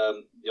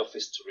the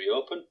office to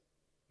reopen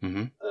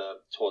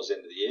towards the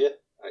end of the year.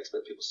 I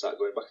expect people to start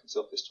going back into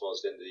the office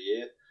towards the end of the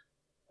year.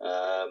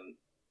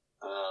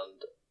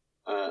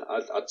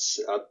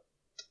 I'd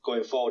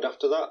going forward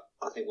after that,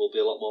 I think we'll be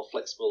a lot more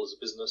flexible as a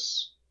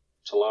business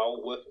to allow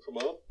working from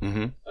home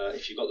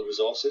if you've got the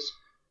resources.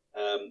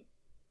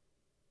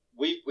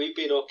 We've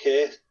been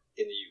okay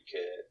in the UK.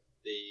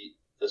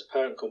 There's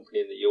parent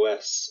company in the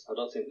US. I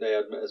don't think they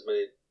had as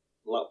many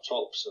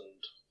laptops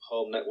and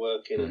home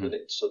networking,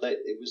 so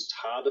it was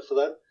harder for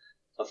them.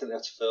 I think they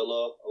had to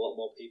furlough a lot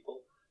more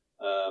people.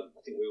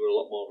 I think we were a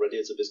lot more ready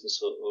as a business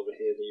over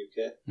here in the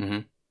UK.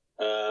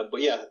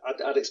 But yeah,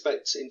 I'd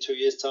expect in 2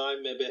 years'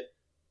 time, maybe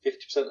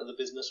 50% of the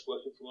business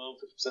working from home,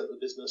 50% of the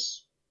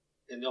business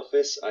in the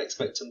office. I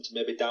expect them to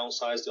maybe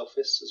downsize the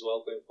office as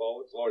well going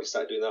forward. They've already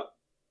started doing that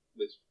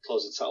with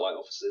closing satellite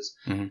offices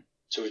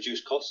to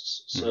reduce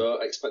costs. So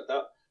I expect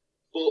that.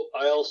 But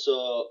I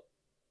also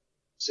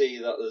see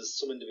that there's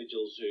some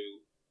individuals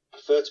who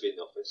prefer to be in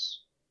the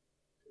office,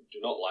 do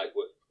not like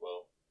working from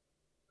home,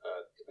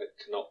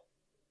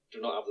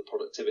 do not have the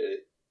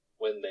productivity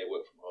when they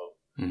work from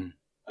home.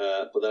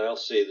 But then I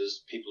also see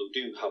there's people who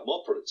do have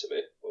more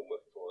productivity when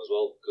working from home as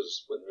well,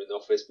 because when they're in the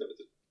office, maybe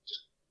they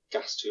just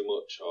gas too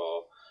much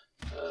or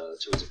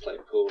too busy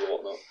playing pool or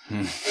whatnot.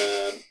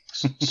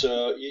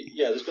 So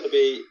there's going to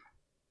be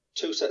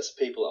two sets of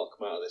people that'll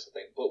come out of this, I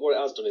think. But what it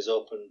has done is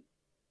open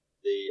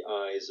the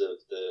eyes of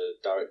the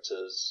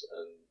directors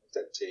and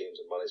exec teams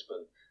and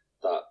management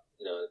that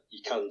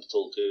you can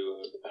still do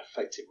an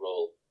effective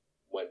role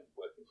when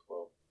working from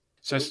home.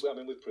 So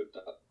we've proved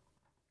that.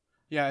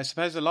 Yeah, I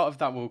suppose a lot of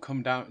that will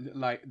come down,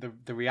 like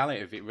the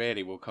reality of it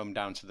really will come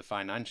down to the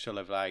financial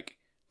of like,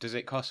 does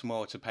it cost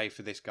more to pay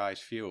for this guy's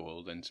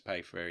fuel than to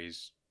pay for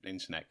his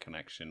internet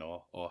connection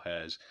or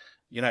hers?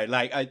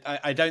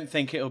 I don't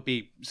think it'll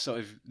be sort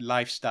of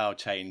lifestyle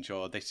change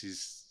or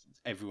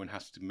everyone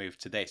has to move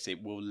to this.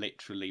 It will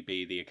literally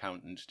be the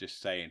accountants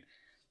just saying,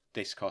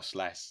 this costs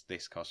less,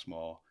 this costs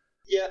more.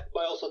 Yeah,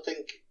 but I also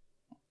think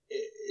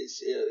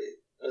it's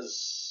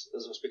as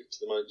I was speaking to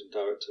the managing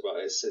director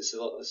about it, it's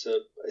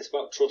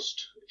about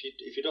trust.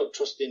 If you don't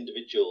trust the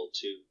individual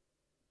to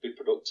be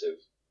productive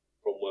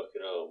from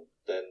working home,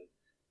 then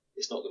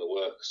it's not going to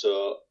work.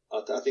 So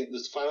I think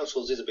the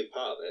financials is a big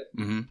part of it.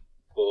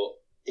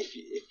 But if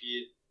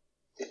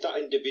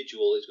that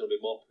individual is going to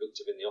be more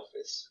productive in the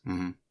office,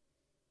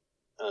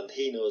 and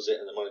he knows it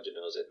and the manager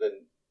knows it, then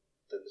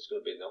it's going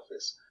to be in the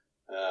office.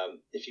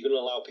 If you're going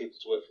to allow people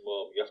to work from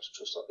home, you have to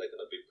trust that they're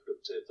going to be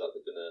productive, that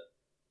they're going to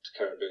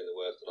carry on doing the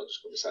work, they're not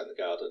just going to be sat in the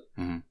garden.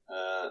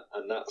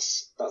 And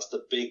that's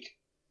the big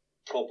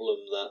problem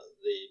that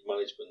the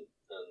management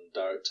and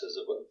directors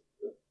have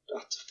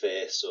had to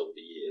face over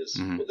the years.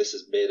 But this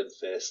has made them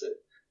face it.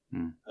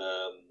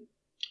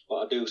 But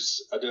I do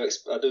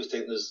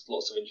think there's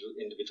lots of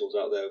individuals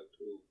out there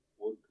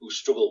who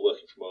struggle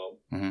working from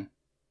home.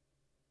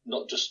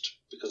 Not just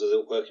because of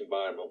the work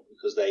environment,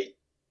 because they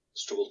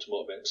struggle to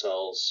motivate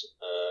themselves.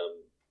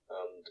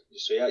 And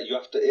so you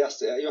have to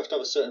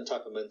have a certain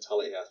type of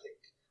mentality, I think,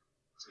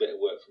 to be able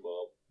to work from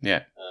home.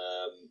 Yeah.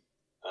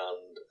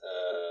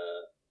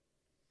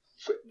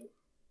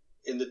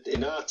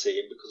 In our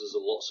team, because there's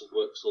lots of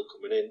work still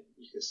coming in,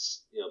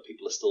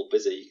 people are still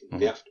busy.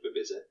 They have to be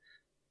busy.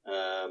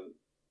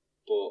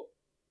 But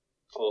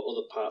for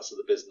other parts of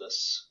the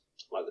business,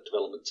 like the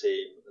development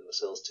team and the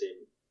sales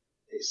team,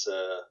 it's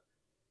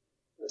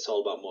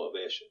all about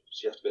motivation.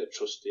 So you have to be able to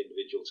trust the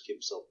individual to keep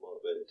himself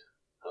motivated,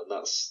 and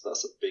that's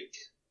a big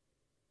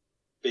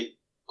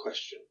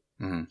question,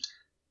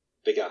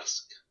 big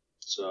ask.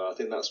 So I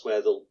think that's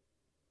where they'll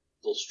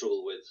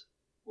struggle with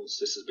once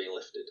this has been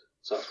lifted.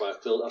 So that's why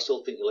I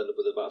still think you'll end up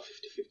with about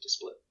a 50-50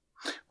 split.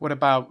 What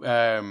about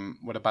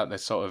the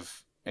sort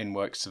of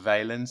in-work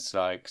surveillance,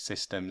 like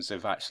systems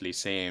of actually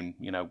seeing,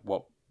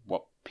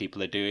 what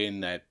people are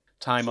doing, their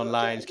time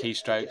online,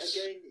 keystrokes?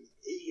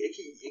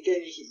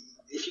 Again,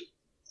 if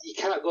you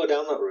can't go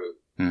down that route.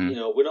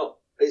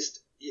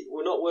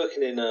 We're not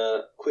working in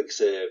a quick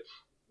save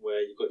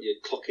where you've got your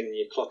clock in and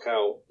your clock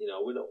out.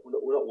 We're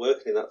not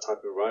working in that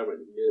type of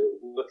environment.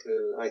 We're working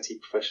in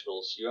IT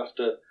professionals. You have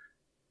to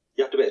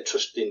be able to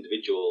trust the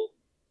individual.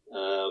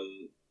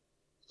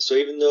 So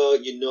even though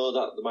you know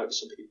that there might be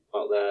some people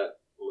out there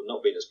who are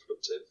not being as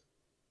productive,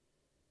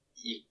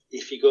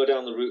 if you go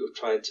down the route of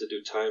trying to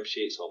do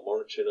timesheets or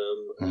monitoring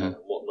them and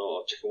whatnot,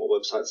 or checking what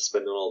websites they're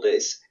spending all day,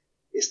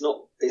 it's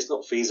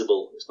not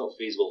feasible. It's not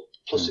feasible.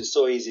 Plus, it's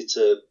so easy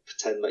to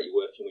pretend that you're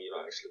working when you're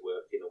not actually working.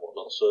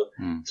 whatnot. So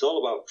it's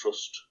all about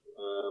trust.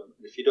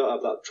 If you don't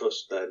have that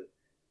trust, then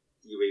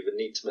you either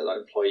need to make that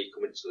employee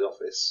come into the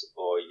office,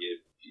 or you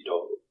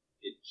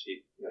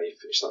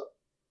finish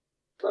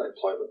that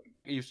employment.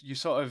 You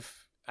sort of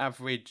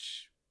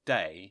average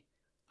day.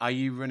 Are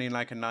you running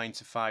like a 9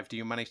 to 5? Do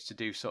you manage to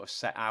do sort of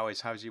set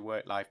hours? How's your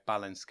work-life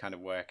balance kind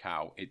of work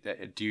out?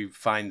 Do you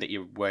find that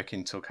you're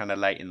working till kind of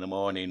late in the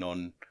morning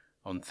on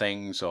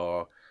things,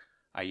 or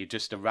are you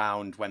just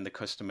around when the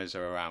customers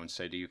are around?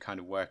 So do you kind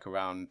of work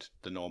around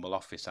the normal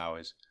office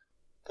hours?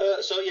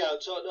 I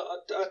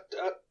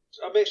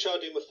make sure I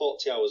do my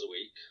 40 hours a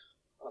week.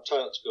 I try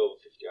not to go over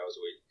 50 hours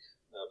a week,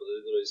 but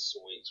there is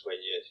some weeks when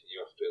you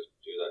have to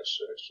do that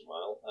extra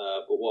mile.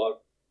 But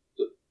what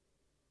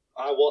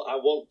I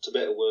want to be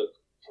able to work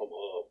from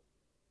home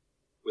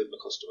with my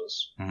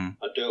customers. Mm-hmm.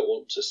 I don't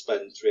want to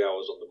spend 3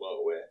 hours on the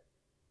motorway.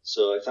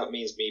 So if that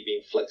means me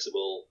being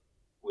flexible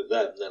with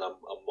them, then I'm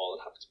more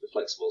than happy to be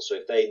flexible. So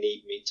if they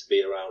need me to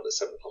be around at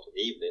 7 o'clock in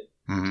the evening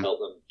to help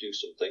them do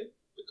something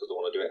because they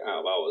want to do it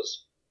out of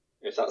hours,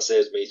 if that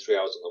saves me 3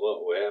 hours on the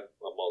motorway,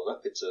 I'm more than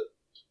happy to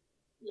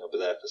be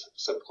there for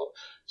 7 o'clock.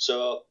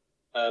 So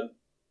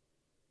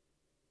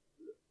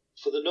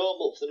for the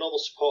normal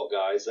support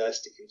guys, they're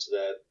sticking to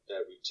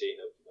their routine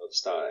of they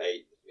start at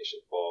 8, they finish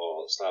at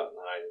 4, they start at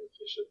 9, they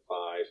finish at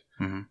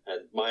 5,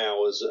 and my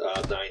hours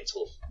are 9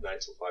 till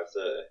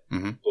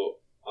 5:30. But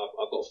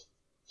I've got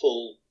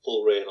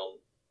full reign on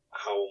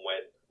how and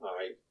when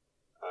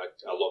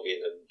I log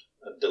in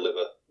and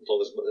deliver, as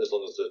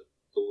long as the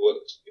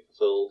work's being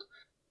fulfilled,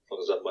 as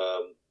long as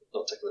I'm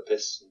not taking the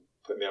piss and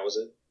putting my hours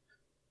in,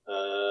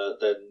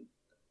 then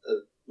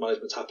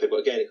management's happy.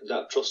 But again, it comes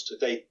out of trust. If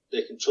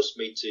they can trust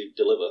me to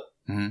deliver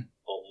on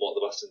what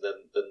they've asked,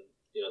 then they're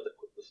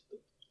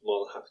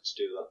more than happy to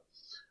do that.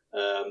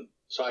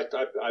 So I'd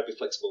be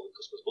flexible with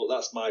customers, but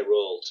that's my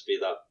role, to be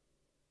that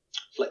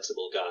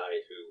flexible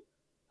guy who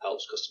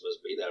helps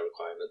customers meet their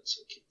requirements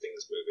and keep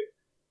things moving.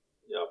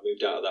 I've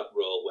moved out of that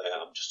role where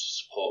I'm just a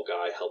support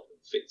guy helping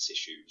fix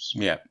issues.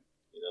 Yeah.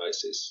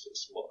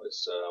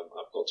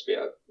 I've got to be.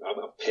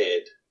 I'm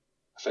paid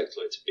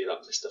effectively to be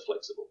that Mr.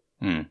 Flexible.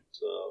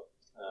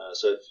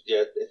 So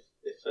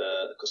if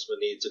a customer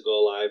needs to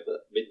go live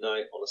at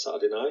midnight on a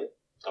Saturday night,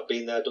 I've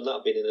been there, done that.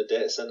 I've been in a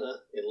data center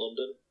in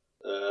London.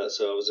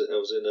 So I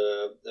was in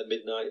a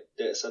midnight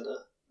data center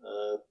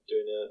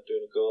doing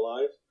a go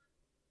live.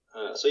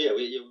 So yeah,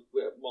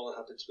 we're more than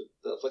happy to be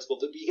that flexible.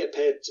 But you get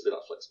paid to be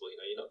that flexible.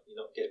 You're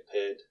not getting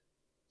paid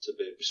to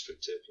be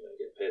restrictive. You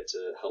get paid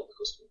to help the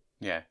customer.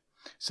 Yeah.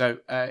 So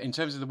in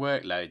terms of the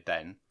workload,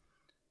 then,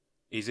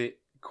 is it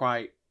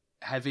quite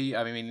heavy?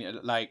 I mean,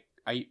 like,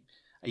 are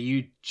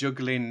you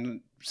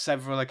juggling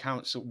several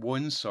accounts at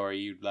once, or are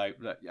you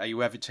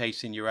ever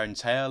chasing your own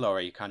tail, or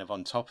are you kind of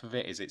on top of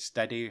it? Is it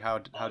steady? How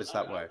does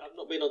that work? I've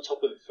not been on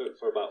top of it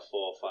for about 4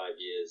 or 5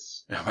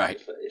 years. Right.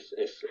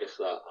 If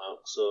that.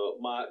 So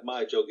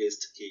my job is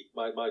to keep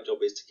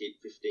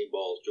 15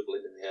 balls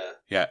juggling in the air.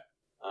 Yeah.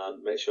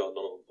 And make sure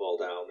none of them fall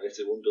down. And if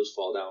one does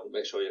fall down,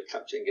 make sure you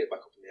catch it and get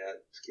back up in the air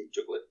to keep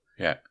juggling.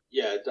 Yeah.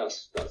 Yeah,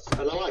 that's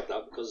and I like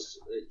that because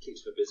it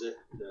keeps me busy.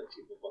 It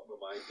keeps my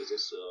mind busy.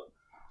 So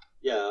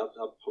yeah,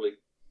 I'm probably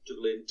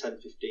juggling 10,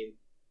 15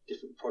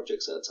 different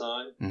projects at a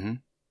time.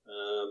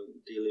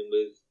 Dealing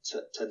with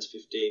 10 to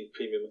 15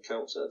 premium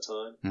accounts at a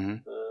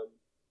time.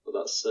 But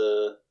that's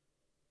a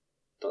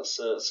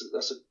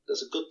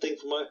good thing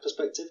from my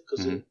perspective,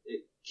 because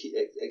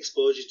it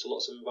exposes you to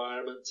lots of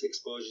environments,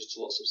 exposes you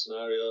to lots of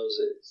scenarios.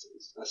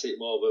 I see it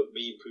more of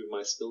me improving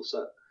my skill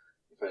set,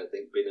 if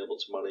anything, being able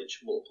to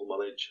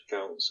manage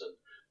accounts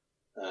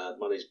and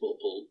manage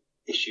multiple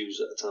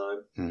issues at a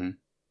time.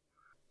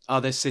 Are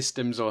there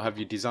systems, or have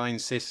you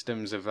designed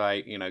systems of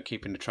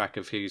keeping a track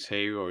of who's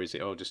who, or is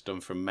it all just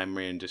done from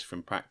memory and just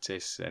from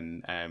practice?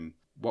 And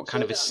what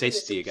kind of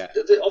assist do you get?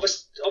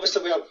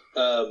 Obviously, we have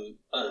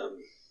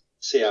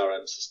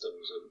CRM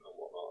systems and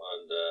whatnot,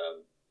 and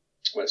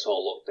where it's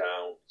all logged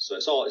down. So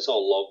it's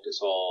all logged.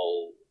 It's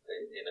all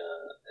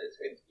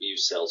we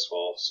use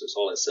Salesforce. So it's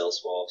all in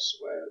Salesforce,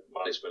 where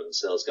management and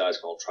sales guys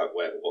can all track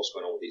what's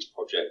going on with each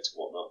project and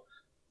whatnot.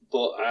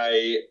 But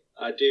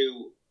I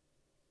do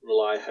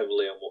rely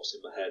heavily on what's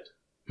in my head,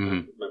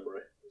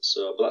 memory.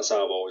 But that's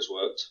how I've always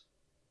worked.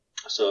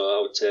 So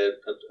I would say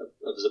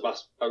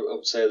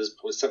there's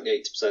probably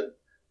 70-80%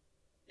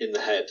 in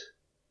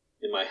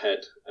my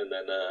head, and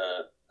then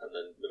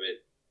maybe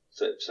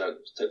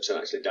 30%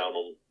 actually down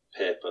on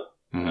paper.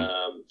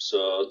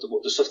 So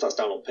the stuff that's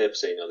down on paper,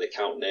 say, the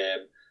account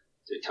name,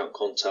 the account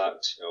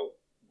contact,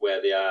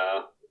 where they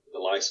are, the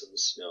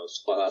license,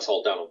 stuff like that's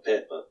all down on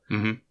paper.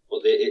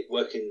 But the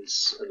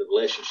workings and the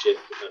relationship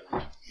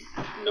and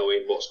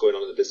knowing what's going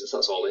on in the business,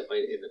 that's all in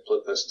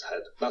the person's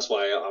head. That's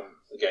why I'm,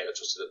 again, a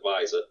trusted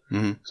advisor,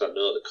 because I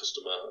know the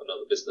customer, I know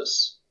the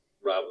business,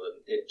 rather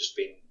than it just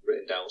being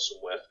written down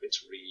somewhere for me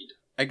to read.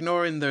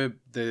 Ignoring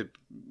the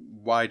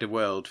wider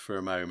world for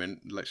a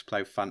moment, let's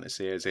play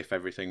fantasy as if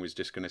everything was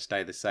just going to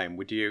stay the same.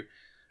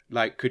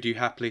 Could you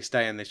happily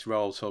stay in this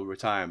role till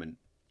retirement?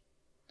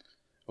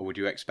 Or would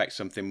you expect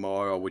something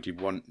more, or would you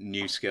want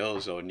new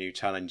skills or new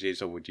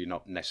challenges, or would you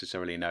not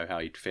necessarily know how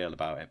you'd feel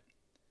about it?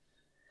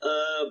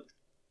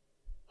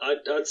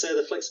 I'd say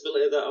the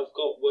flexibility that I've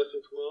got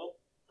working from home,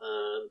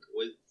 and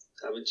with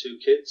having 2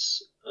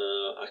 kids,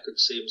 I could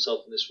see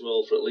myself in this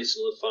role for at least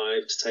another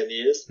 5 to 10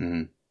 years.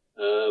 Mm-hmm.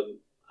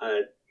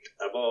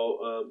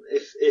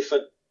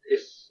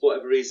 If for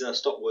whatever reason I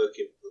stop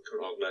working for the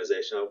current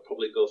organisation, I'll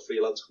probably go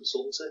freelance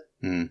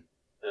consultancy,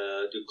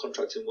 do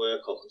contracting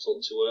work or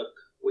consultancy work,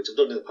 which I've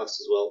done in the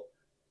past as well.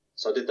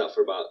 So I did that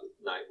for about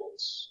 9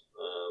 months.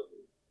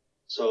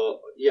 So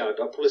yeah, I'd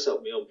probably set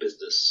up my own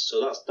business. So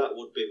that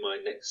would be my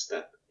next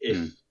step if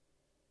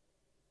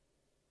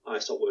I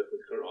stop working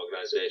with the current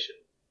organisation.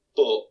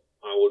 But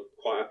I would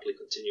quite happily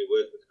continue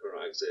working with the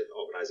current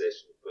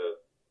organisation for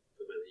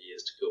many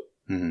years to come,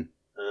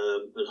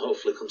 and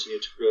hopefully continue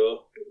to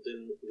grow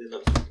within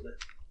that company,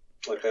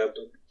 like I have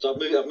done. So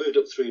I've moved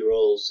up 3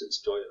 roles since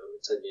joining them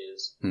in 10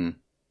 years.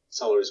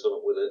 Salary's gone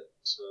up with it.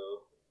 So,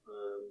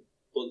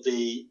 but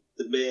the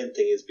main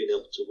thing is being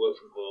able to work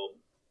from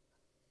home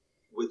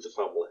with the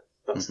family.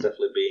 That's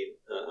definitely been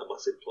a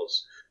massive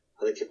plus.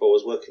 I think if I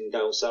was working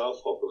down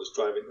south, or if I was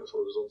driving, if I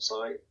was on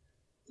site,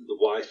 the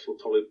wife would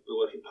probably be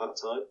working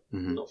part-time,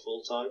 not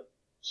full-time.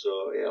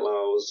 So it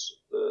allows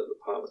the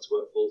partner to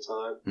work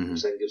full-time,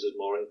 which then gives us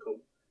more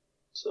income.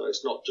 So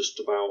it's not just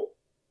about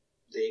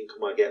the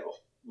income I get off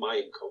my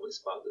income, it's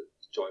about the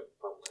joint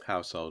family.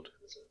 Household.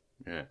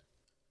 Yeah.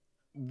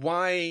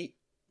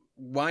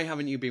 Why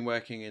haven't you been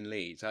working in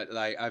Leeds?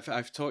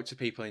 I've talked to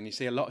people, and you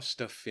see a lot of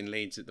stuff in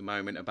Leeds at the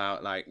moment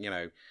about, like, you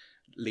know,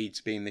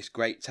 Leeds being this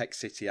great tech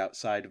city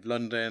outside of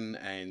London,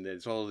 and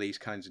there's all these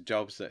kinds of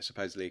jobs that are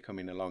supposedly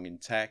coming along in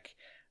tech.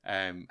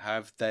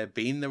 Have there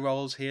been the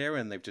roles here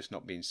and they've just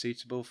not been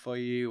suitable for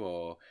you,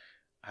 or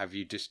have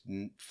you just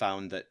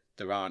found that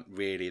there aren't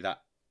really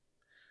that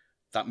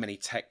many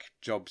tech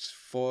jobs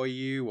for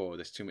you, or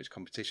there's too much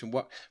competition?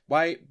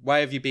 Why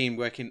have you been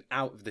working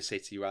out of the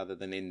city rather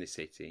than in the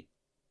city?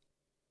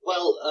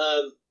 Well,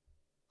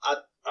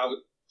 I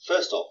would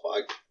first off,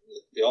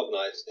 the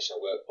organisation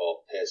I work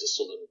for pays a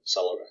southern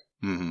salary,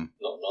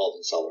 not a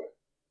northern salary.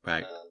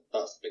 Right.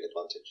 That's the big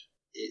advantage.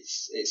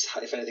 It's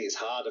if anything, it's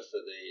harder for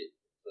the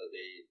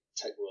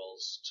tech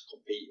roles to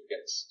compete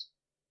against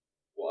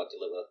what I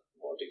deliver,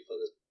 what I do for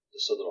the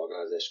southern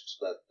organisation,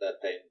 because they're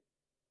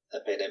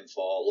paying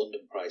M4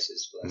 London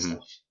prices for their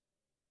stuff.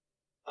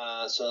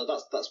 So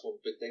that's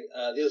one big thing.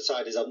 The other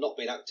side is I've not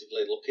been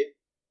actively looking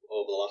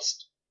over the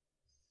last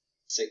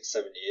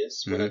 6-7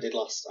 years. When I did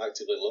last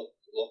actively look,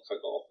 I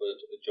got offered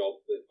a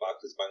job with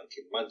Barclays Bank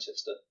in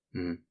Manchester.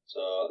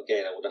 So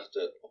again, I would have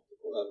to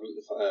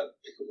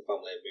pick up the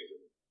family and move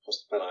them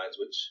across the Pennines,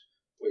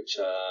 which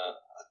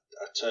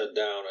I turned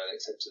down and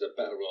accepted a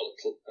better role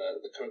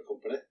at the current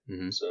company.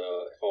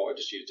 So if I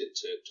just used it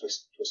to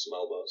twist some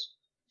elbows.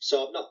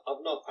 So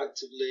I've not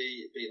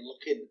actively been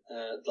looking.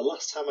 The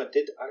last time I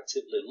did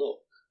actively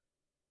look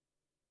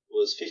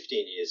was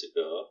 15 years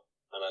ago,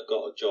 and I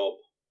got a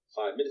job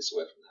 5 minutes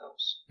away from the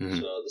house.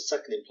 So the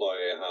second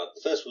employer I had,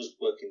 the first was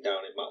working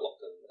down in Matlock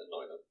and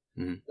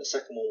Nottingham. The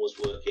second one was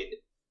working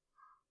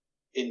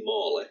in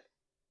Morley,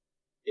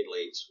 in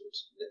Leeds, which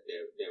is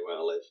near where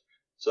I live.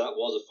 So that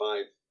was a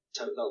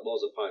 5-10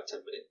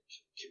 minute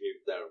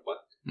commute there and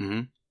back.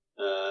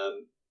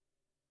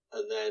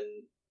 And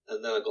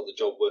then I got the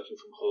job working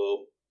from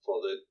home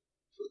for the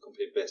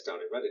company based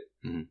down in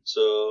Reading.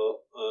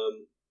 So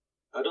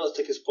I don't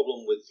think it's a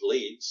problem with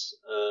Leeds.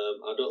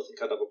 I don't think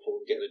I'd have a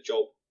problem getting a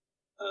job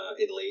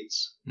in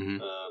Leeds in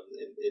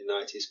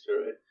IT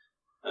security.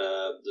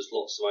 There's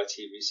lots of IT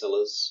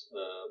resellers,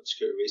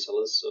 security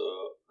resellers. So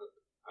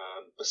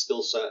my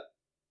skill set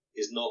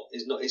is not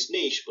it's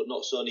niche, but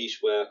not so niche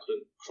where I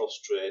couldn't cross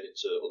trade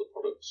into other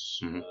products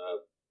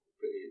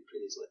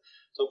pretty easily.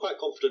 So I'm quite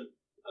confident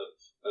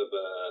of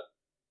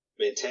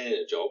maintaining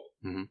a job.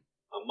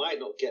 I might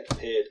not get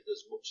paid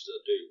as much as I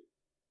do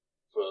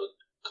for a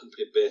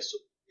company based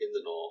up in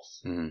the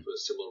north for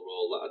a similar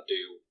role that I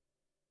do.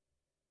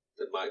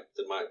 There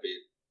might be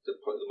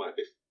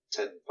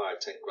 10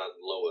 grand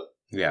lower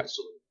than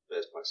southern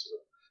based prices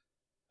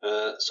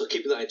are. So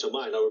keeping that into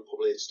mind, I would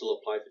probably still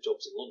apply for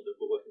jobs in London,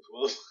 but working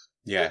from home.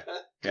 Yeah.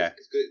 It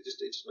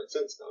just makes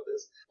sense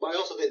nowadays. But I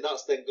also think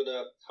that's then going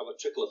to have a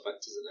trickle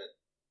effect, isn't it?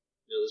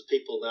 You know, there's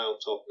people now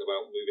talking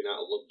about moving out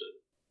of London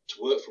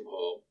to work from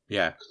home.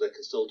 Yeah. Because they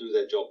can still do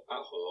their job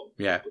at home.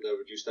 Yeah. But they'll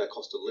reduce their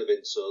cost of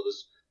living. So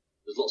there's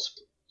lots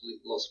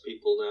of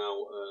people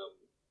now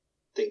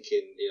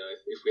thinking, you know,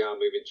 if we are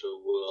moving to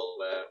a world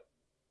where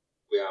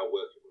we are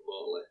working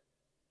remotely,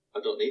 I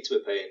don't need to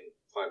be paying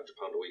 £500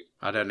 a week.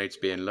 I don't need to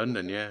be in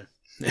London, yeah.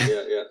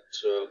 yeah.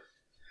 So,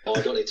 or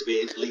I don't need to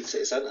be in Leeds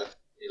City Centre.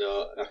 You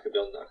know, I can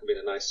be in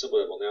a nice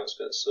suburb on the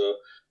outskirts. So,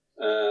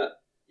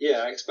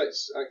 I expect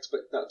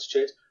that to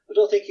change. I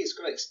don't think it's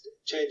going to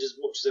change as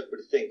much as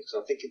everybody thinks.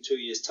 I think in 2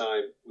 years'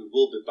 time we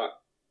will be back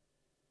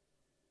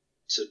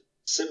to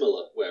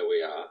similar where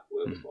we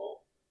were before.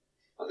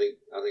 I think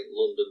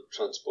London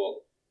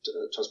transport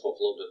for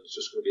London is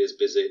just going to be as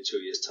busy in 2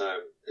 years'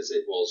 time as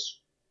it was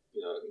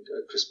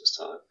at Christmas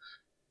time.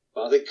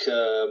 But I think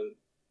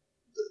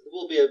there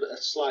will be a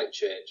slight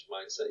change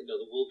mindset. There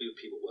will be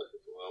people working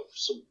from home.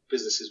 Some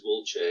businesses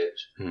will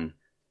change,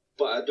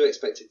 but I do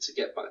expect it to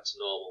get back to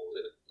normal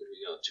within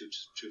 2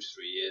 to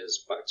 3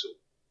 years, back to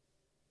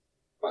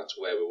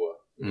where we were.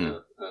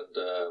 And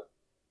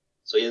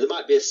so there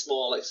might be a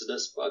small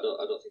exodus, but I don't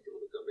think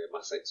it's going to be a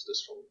mass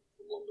exodus from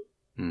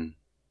London.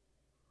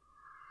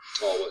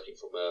 Or working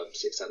from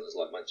city centres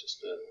like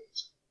Manchester.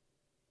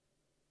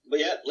 But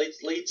yeah,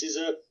 Leeds is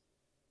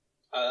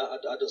I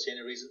don't see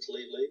any reason to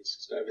leave Leeds.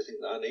 It's got everything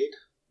that I need.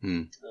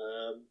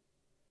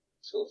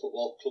 It's got a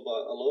football club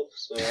I love,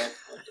 so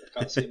I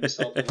can't see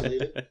myself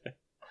leaving.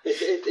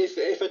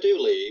 If I do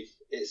leave,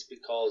 it's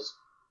because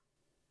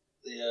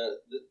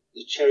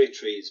the cherry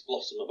trees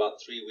blossom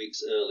about 3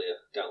 weeks earlier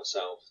down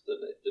south than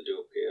they do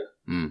up here.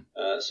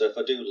 So if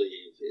I do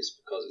leave, it's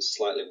because it's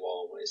slightly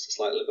warmer. It's a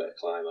slightly better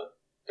climate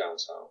down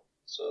south.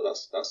 So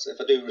that's if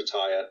I do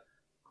retire,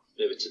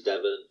 maybe to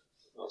Devon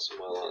or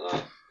somewhere like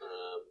that,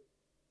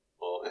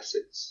 or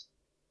Essex,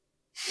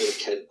 maybe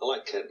Kent. I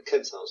like Kent.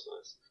 Kent sounds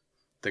nice.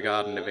 The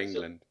Garden of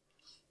England.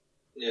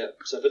 Yeah.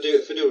 So if I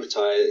do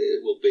retire,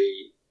 it will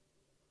be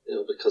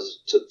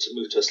because to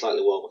move to a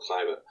slightly warmer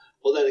climate.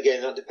 But then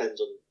again, that depends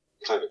on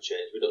climate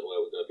change. We don't know where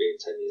we're going to be in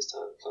 10 years'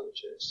 time. Climate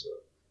change. So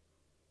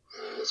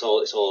it's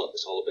all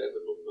a bit of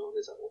an unknown.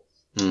 Is that one?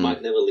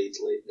 Might never leave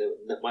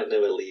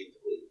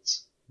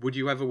Leeds. Would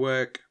you ever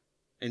work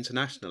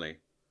internationally?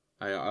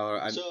 So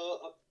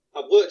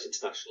I've worked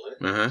internationally.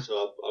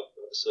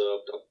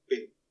 So I've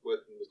been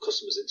working with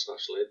customers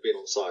internationally. I've been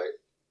on site.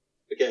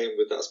 Again,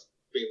 we've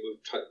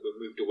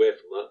moved away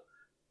from that.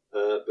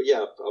 But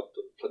yeah, I've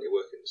done plenty of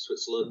work in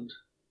Switzerland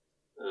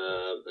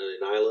and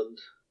in Ireland.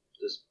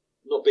 There's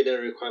not been any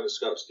requirements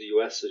to go out to the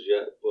US as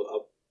yet, but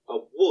I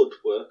would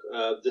work.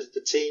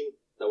 The team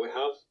that we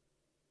have,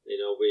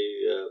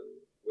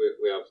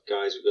 we have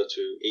guys who go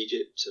to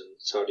Egypt and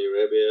Saudi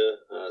Arabia.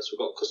 So we've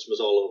got customers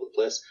all over the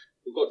place.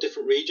 We've got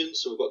different regions,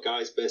 so we've got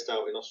guys based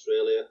out in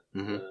Australia,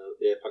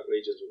 the APAC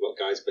regions. We've got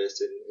guys based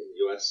in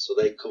the US, so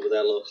they cover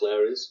their local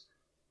areas.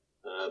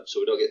 So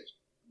we don't get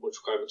much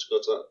requirement to go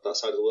to that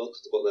side of the world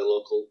because they've got their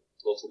local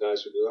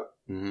guys who do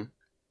that.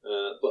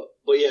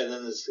 But yeah,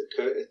 then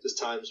there's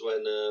times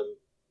when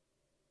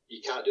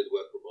you can't do the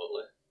work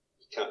remotely.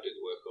 You can't do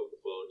the work over the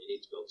phone. You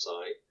need to be on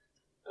site.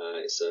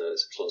 It's a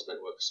closed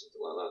network or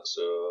something like that.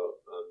 So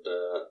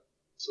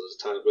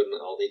there's times when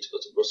I'll need to go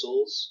to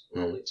Brussels,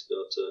 or I'll need to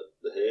go to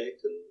The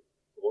Hague and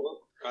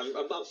whatnot.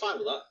 I'm fine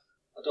with that.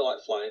 I don't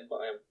like flying, but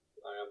I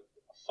am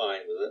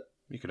fine with it.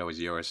 You could always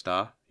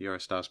Eurostar.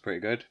 Eurostar's pretty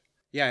good.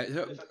 Yeah.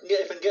 If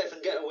I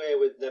can get away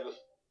with never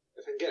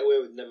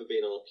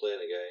being on a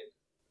plane again,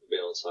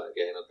 being on site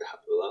again, I'd be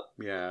happy with that.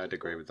 Yeah, I'd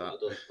agree with that.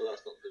 But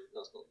that's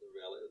not the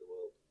reality of the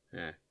world.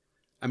 Yeah,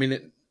 I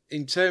mean,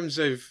 in terms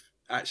of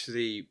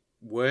actually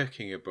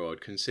working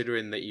abroad,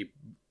 considering that you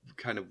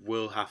kind of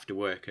will have to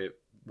work at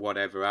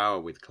whatever hour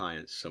with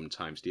clients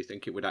sometimes, do you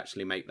think it would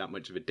actually make that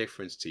much of a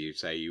difference to you?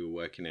 Say you were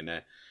working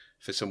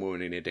for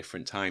someone in a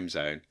different time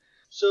zone.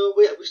 So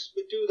we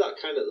do that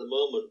kind of at the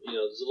moment.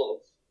 There's a lot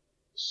of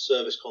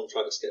service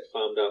contracts get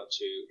farmed out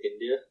to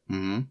India,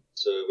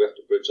 so we have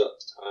to bridge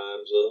that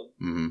time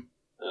zone.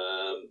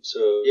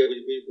 So yeah,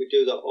 we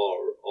do that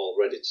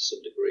already to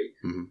some degree.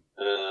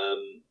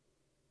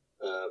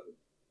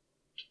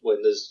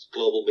 When there's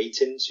global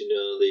meetings,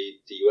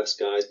 the US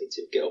guys need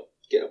to get up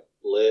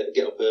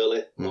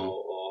early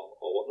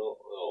or whatnot,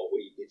 or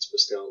we need to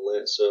stay on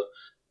late. So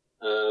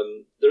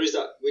there is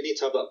that. We need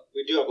to have that.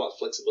 We do have that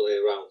flexibility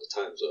around the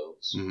time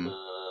zones,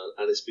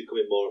 and it's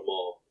becoming more and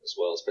more as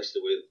well,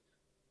 especially with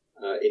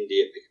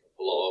India picking up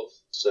a lot of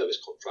service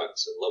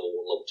contracts and level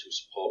 1, level 2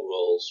 support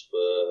roles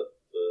for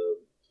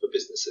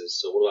businesses.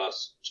 So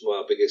some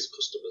of our biggest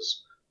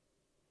customers,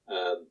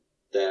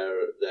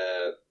 their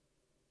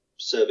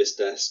service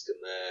desk and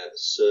their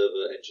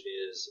server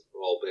engineers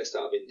are all based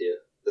out of India.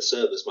 The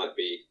servers might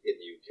be in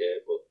the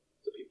UK, but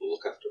the people who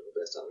look after them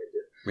are based out of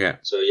India. Yeah.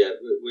 So yeah,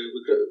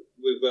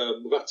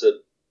 we've had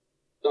to.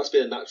 That's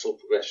been a natural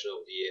progression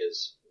over the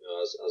years.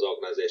 As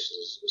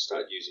organisations have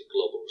started using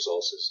global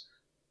resources,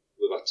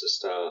 we've had to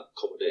start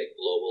accommodating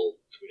global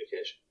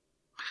communication.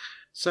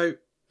 So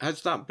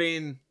has that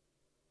been?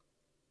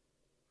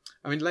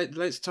 I mean,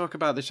 let's talk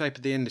about the shape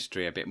of the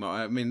industry a bit more.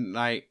 I mean,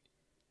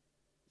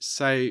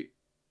 so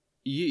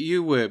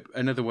you were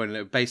another one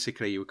that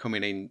basically you were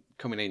coming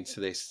into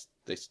this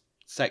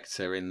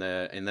sector in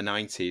the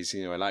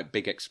 90s,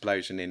 big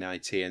explosion in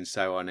IT and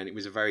so on, and it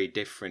was a very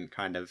different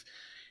kind of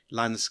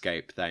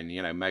landscape then.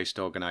 Most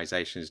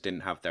organizations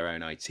didn't have their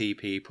own IT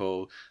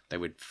people. They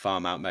would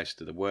farm out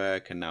most of the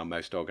work, and now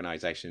most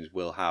organizations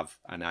will have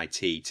an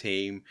IT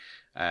team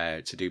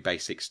to do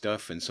basic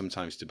stuff and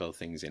sometimes to build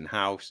things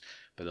in-house,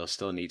 but they'll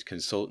still need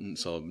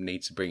consultants or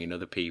need to bring in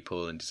other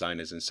people and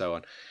designers and so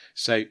on.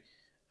 So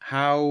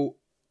how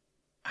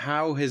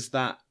has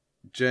that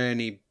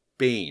journey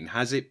been?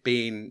 Has it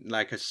been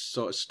like a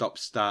sort of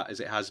stop-start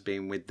as it has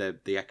been with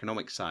the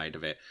economic side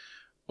of it?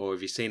 Or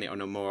have you seen it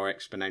on a more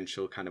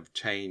exponential kind of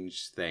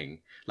change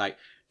thing?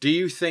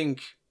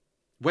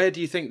 Where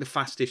do you think the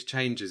fastest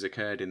changes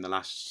occurred in the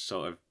last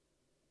sort of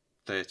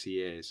 30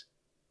 years?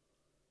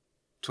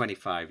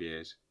 25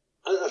 years?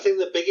 I think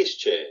the biggest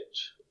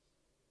change,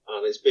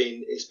 and it's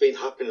been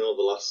happening over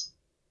the last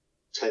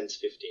 10 to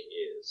 15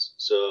 years.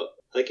 So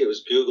I think it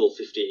was Google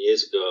 15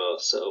 years ago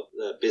set up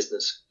their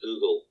business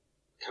Google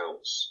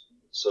accounts.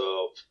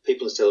 So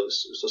people so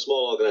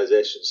small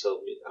organisations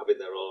still having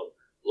their own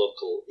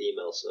local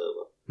email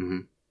server, mm-hmm.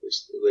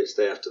 which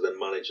they have to then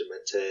manage and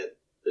maintain.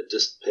 They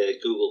just pay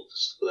Google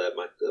for their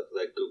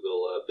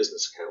Google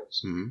business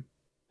accounts, mm-hmm.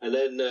 and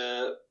then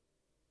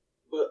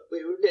but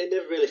it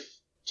never really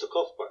took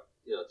off back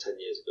 10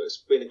 years ago.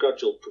 It's been a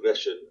gradual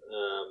progression,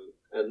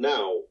 and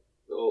now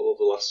over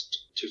the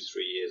last 2 to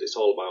 3 years, it's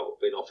all about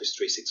being Office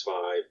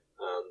 365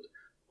 and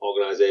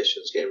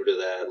organisations getting rid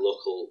of their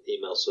local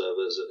email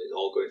servers and it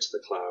all going to the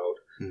cloud,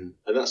 mm-hmm.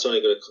 and that's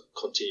only going to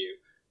continue.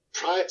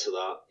 Prior to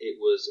that, it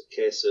was a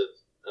case of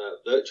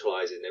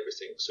virtualizing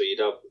everything. So you'd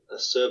have a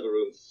server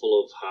room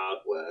full of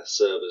hardware,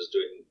 servers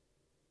doing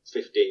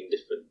 15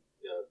 different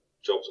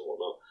jobs and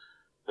whatnot.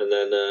 And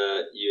then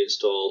you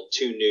install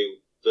 2 new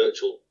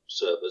virtual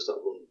servers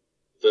that run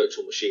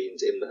virtual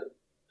machines in them.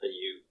 And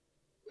you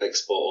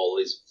export all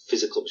these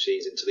physical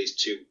machines into these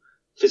 2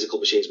 physical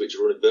machines which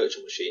are running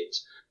virtual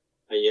machines.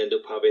 And you end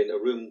up having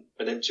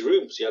an empty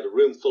room. So you had a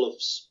room full of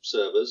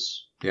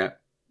servers. Yeah.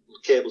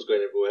 Cables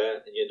going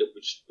everywhere, and you end up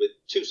with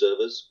 2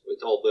 servers,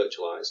 with all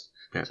virtualized.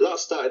 Yeah. So that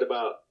started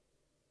about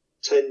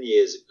 10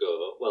 years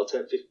ago. Well,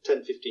 10,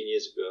 15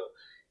 years ago.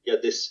 You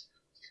had this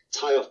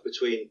tie-off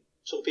between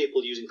some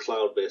people using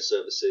cloud-based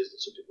services,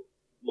 and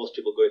most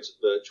people going to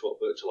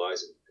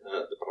virtualizing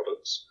the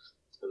products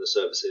and the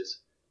services.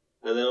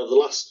 And then over the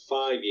last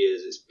 5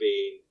 years, it's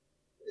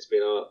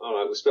been all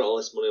right. We spent all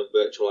this money on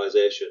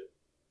virtualization,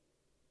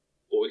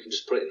 but we can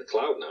just put it in the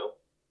cloud now.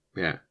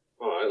 Yeah.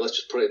 All right, let's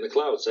just put it in the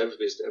cloud. So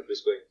everybody's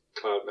going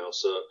cloud now.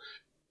 So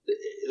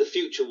the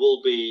future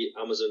will be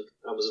Amazon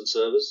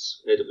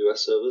servers, AWS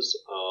servers,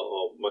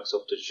 or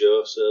Microsoft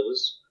Azure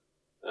servers.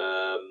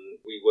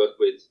 We work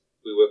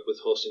with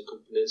hosting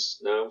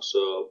companies now,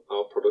 so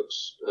our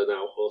products are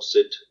now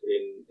hosted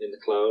in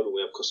the cloud, and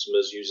we have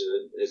customers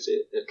using it as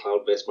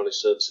cloud-based managed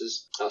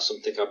services. That's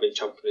something I've been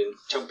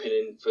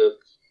championing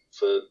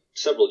for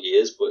several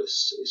years, but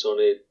it's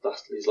only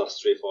these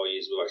last 3 or 4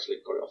 years we've actually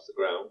got it off the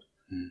ground.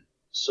 Mm.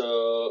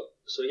 So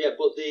yeah,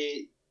 but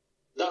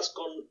that's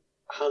gone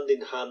hand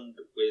in hand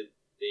with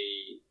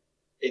the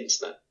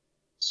internet.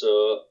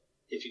 So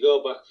if you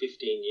go back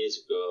 15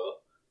 years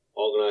ago,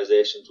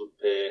 organisations would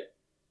pay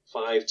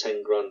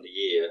 5-10 grand a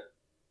year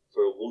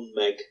for a 1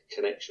 meg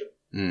connection,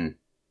 1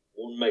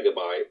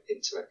 megabyte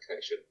internet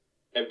connection.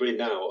 Everybody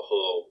now at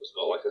home has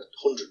got like a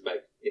 100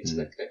 meg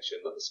internet connection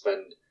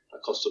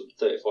that costs them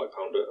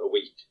 £30-40 a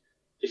week.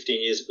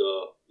 15 years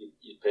ago,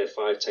 you'd pay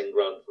 5-10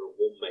 grand for a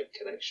 1 meg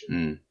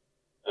connection.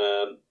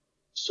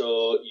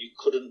 So you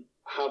couldn't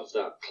have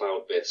that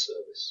cloud-based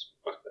service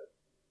back then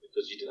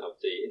because you didn't have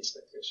the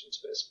internet connection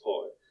to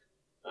support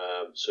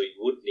it. So you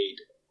would need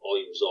all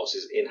your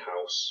resources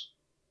in-house.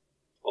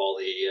 All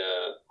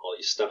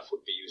your staff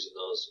would be using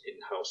those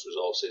in-house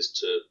resources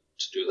to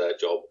do their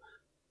job.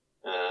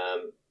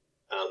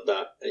 And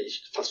that,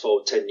 fast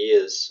forward 10, 15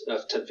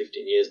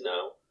 years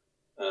now,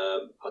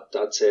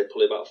 I'd say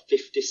probably about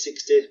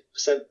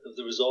 50-60% of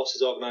the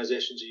resources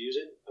organisations are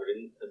using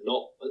are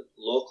not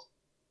local.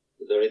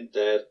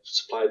 They're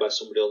supplied by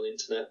somebody on the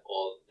internet,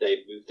 or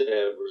they've moved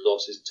their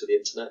resources to the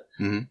internet,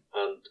 and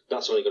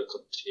that's only going to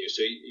continue.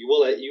 So you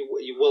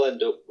will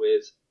end up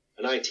with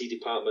an IT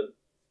department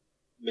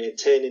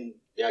maintaining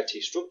the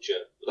IT structure,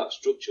 but that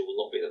structure will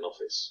not be in an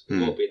office. It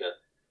won't be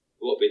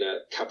in a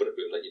cabinet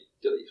room that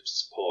you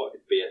support.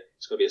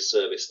 It's going to be a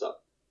service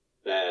that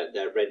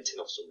they're renting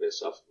off somebody,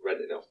 so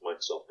renting it off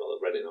Microsoft, or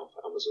they're renting off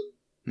Amazon,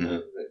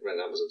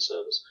 renting Amazon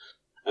servers.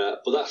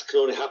 But that can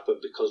only happen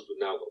because we've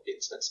now got the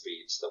internet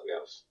speeds that we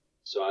have.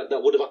 So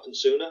that would have happened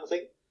sooner, I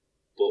think,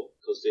 but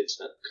because the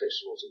internet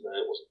connection wasn't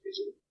there, it wasn't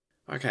feasible.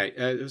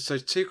 Okay, so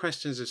 2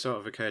 questions have sort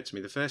of occurred to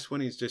me. The first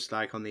one is just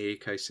like on the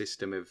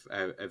ecosystem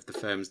of the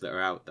firms that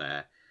are out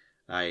there.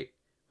 Like,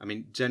 I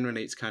mean,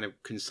 generally it's kind of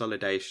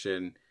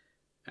consolidation,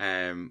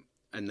 and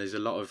there's a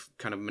lot of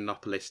kind of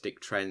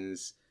monopolistic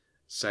trends.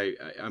 So,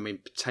 I mean,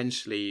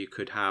 potentially you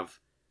could have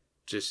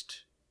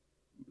just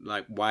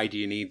like, why do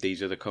you need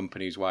these other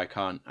companies? Why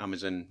can't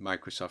Amazon,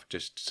 Microsoft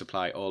just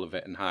supply all of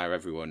it and hire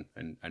everyone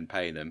and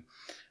pay them?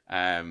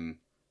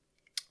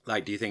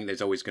 Like, do you think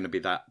there's always going to be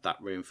that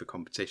room for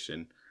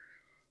competition?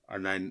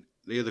 And then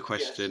the other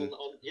question...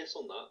 Yes,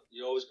 on that.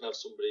 You're always going to have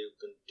somebody who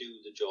can do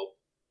the job,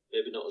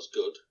 maybe not as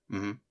good,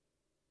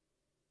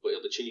 but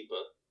it'll be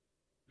cheaper.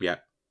 Yeah.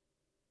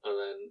 And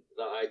then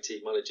that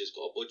IT manager's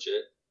got a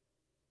budget,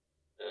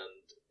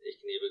 and he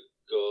can either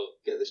go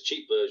get this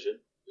cheap version,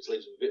 which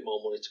leaves him a bit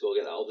more money to go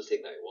get that other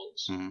thing that he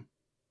wants,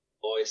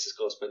 or he has to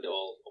go spend it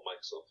all on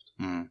Microsoft.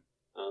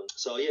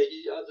 So yeah,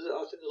 I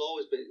think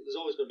there's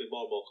always going to be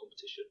more and more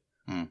competition.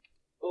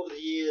 Over the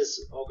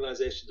years,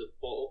 organisations have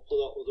bought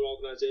up other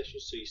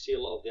organisations, so you see a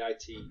lot of the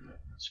IT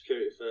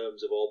security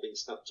firms have all been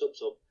snapped up.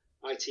 So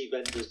IT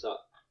vendors that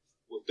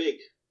were big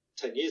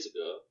 10 years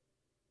ago,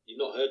 you've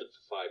not heard of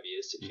for 5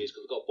 years, 6 years,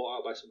 because they got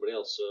bought out by somebody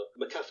else. So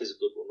McAfee's a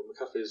good one.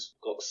 McAfee's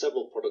got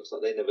several products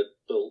that they never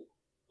built,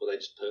 but they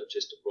just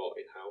purchased and brought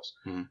in-house.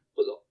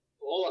 But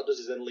all that does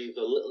is then leaves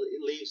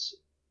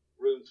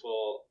room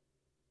for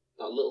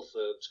that little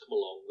firm to come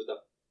along with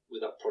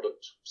that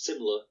product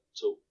similar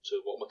to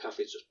what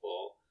McAfee's just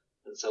bought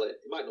and sell it.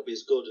 It might not be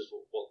as good as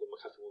what the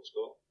McAfee one's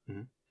got,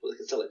 but they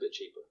can sell it a bit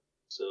cheaper.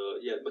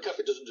 So yeah,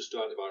 McAfee doesn't just do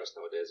antivirus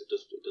nowadays. It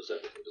does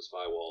everything. It does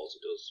firewalls.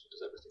 It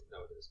does everything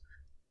nowadays.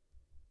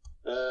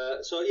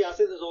 So yeah, I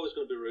think there's always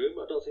going to be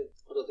room. I don't think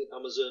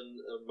Amazon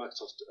and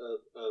Microsoft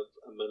have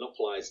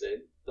monopolised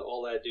it. That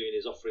all they're doing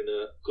is offering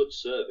a good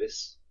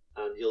service,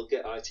 and you'll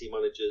get IT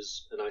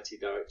managers and IT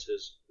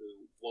directors who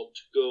want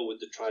to go with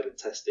the tried and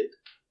tested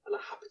and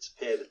are happy to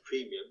pay the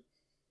premium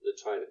for the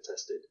tried and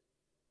tested.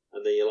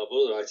 And then you'll have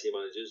other IT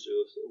managers who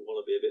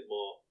want to be a bit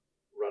more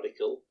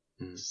radical,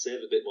 save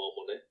a bit more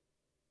money,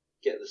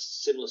 get the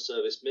similar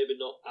service, maybe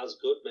not as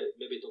good,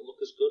 maybe it don't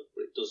look as good,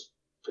 but it does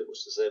pretty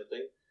much the same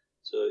thing.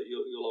 So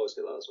you'll always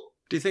get that as well.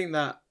 Do you think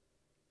that,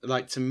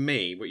 like, to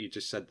me, what you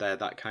just said there,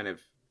 that kind of,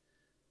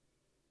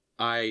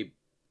 I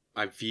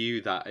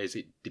view that as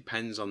it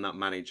depends on that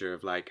manager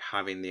of like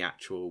having the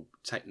actual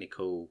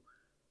technical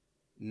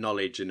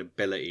knowledge and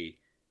ability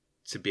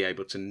to be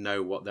able to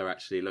know what they're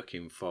actually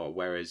looking for,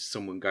 whereas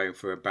someone going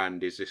for a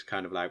brand is just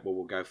kind of like, well,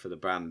 we'll go for the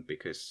brand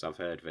because I've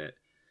heard of it.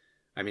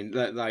 I mean,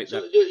 yeah,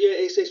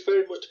 it's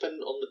very much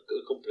dependent on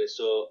the company.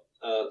 So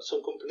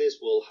some companies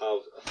will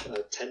have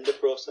a tender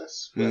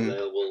process where they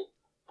will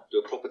do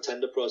a proper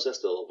tender process.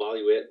 They'll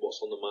evaluate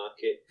what's on the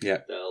market.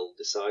 Yeah. They'll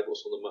decide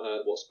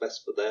what's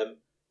best for them,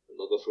 and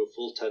they'll go through a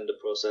full tender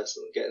process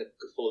and get a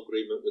full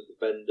agreement with the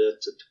vendor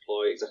to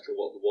deploy exactly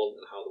what they want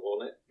and how they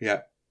want it.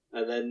 Yeah.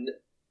 And then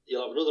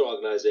you'll have another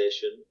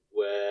organisation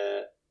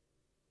where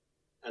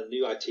a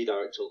new IT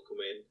director will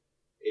come in.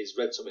 He's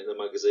read something in a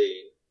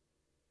magazine.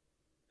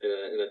 In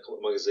a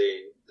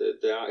magazine,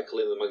 the article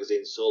in the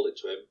magazine sold it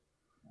to him.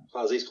 As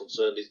far as he's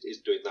concerned,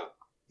 he's doing that.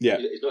 Yeah.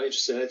 He's not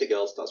interested in anything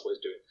else. That's what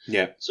he's doing.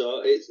 Yeah.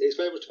 So it's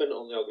very much dependent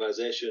on the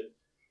organisation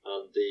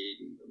and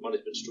the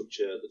management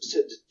structure, the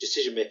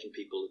decision-making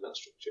people in that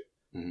structure.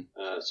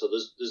 So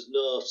there's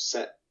no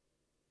set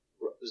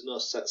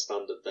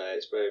standard there.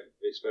 It's very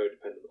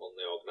dependent on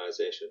the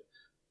organisation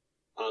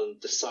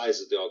and the size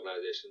of the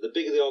organisation. The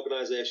bigger the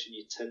organisation,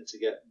 you tend to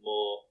get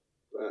more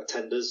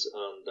tenders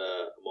and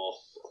a more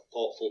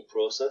thoughtful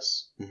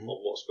process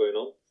on what's going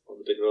on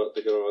the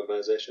bigger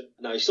organisation.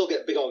 Now, you still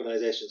get big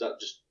organisations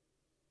that just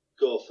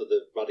go for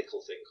the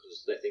radical thing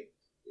because they think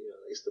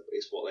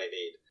it's what they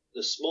need.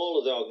 The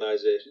smaller the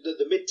organisation,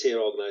 the mid-tier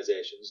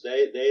organisations,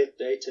 they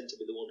tend to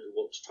be the one who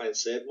want to try and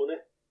save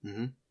money,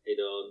 and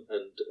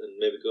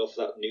maybe go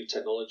for that new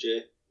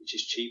technology which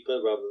is cheaper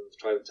rather than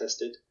tried and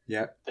tested.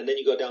 Yeah. And then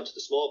you go down to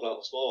the small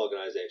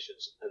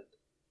organisations, and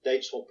they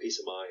just want peace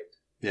of mind.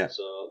 Yeah.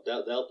 So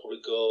they'll probably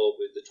go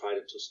with the tried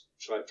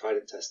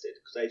and tested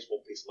because they just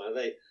want peace of mind.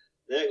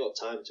 They ain't got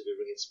time to be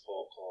ringing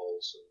support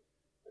calls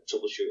and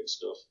troubleshooting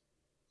stuff.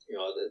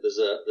 There's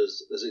a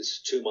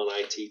 2-man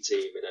IT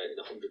team in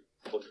a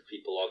 100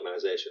 people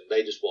organisation.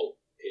 They just want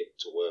it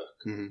to work.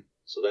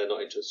 So they're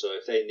not interested. So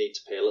if they need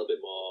to pay a little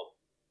bit more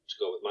to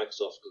go with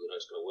Microsoft because they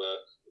know it's going to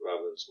work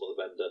rather than some other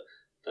vendor,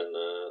 then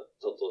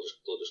they'll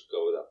just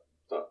go with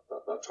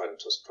that tried and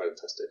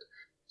tested.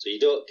 So you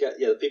don't get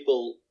the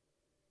people.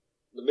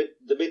 The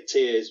mid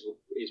tier is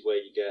where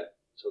you get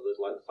there's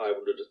like 500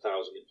 to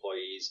 1,000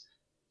 employees.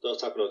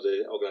 Those type of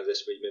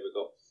organisations where you maybe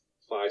got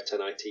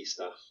 5-10 IT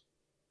staff,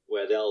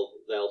 where they'll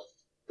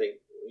think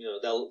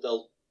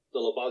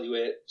they'll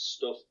evaluate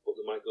stuff, but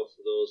they might go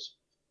for those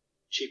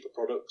cheaper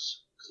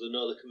products because they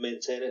know they can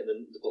maintain it, and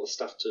then they've got the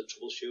staff to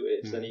troubleshoot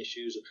it if there's any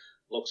issues,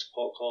 log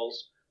support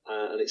calls,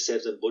 and it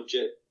saves them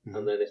budget.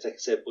 And then if they can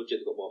save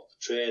budget, they've got more for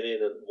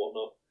training and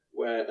whatnot.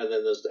 And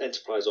then there's the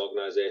enterprise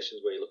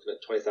organisations where you're looking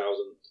at 20,000.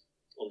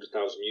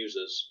 100,000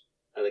 users,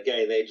 and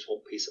again they just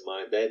want peace of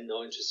mind. They're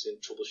not interested in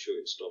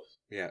troubleshooting stuff.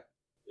 Yeah,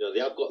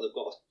 they've got a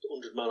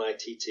 100-man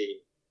IT team,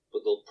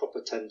 but they'll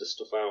proper tender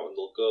stuff out and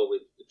they'll go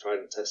with the tried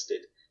and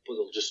tested. But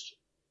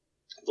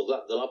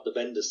they'll have the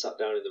vendors sat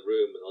down in the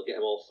room and they'll get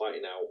them all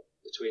fighting out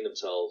between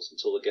themselves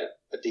until they get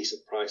a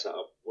decent price out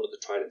of one of the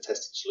tried and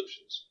tested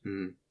solutions.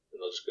 And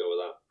they'll just go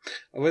with that.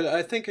 Well,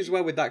 I think as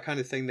well with that kind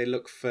of thing, they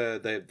look for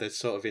the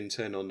sort of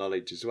internal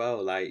knowledge as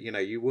well. Like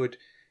you would,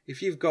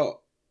 if you've got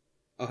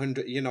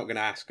 100, you're not going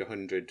to ask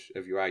 100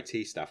 of your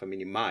IT staff. I mean,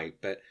 you might,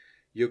 but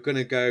you're going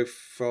to go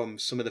from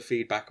some of the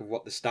feedback of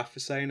what the staff are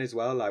saying as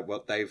well, like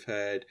what they've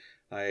heard,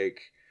 like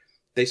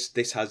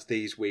this has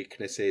these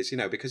weaknesses,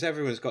 because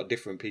everyone's got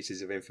different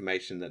pieces of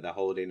information that they're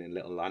holding in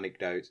little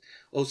anecdotes.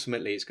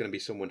 Ultimately, it's going to be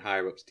someone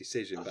higher up's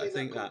decision. I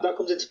think that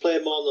comes into play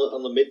more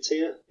on the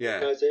mid-tier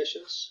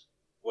organisations,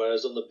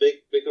 whereas on the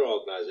bigger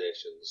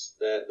organisations,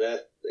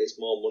 it's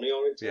more money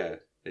oriented. Yeah.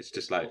 It's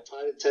just like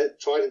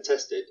tried and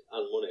tested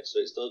and money. So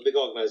it's those big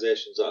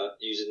organisations that are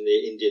using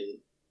the Indian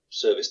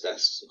service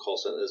desks and call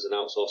centres and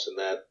outsourcing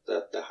their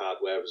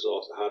hardware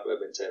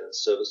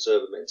maintenance,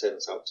 server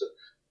maintenance out to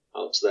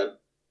them.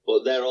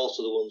 But they're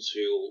also the ones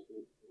who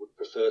would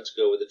prefer to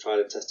go with a tried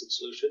and tested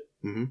solution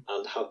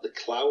and have the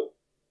clout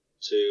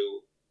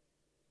to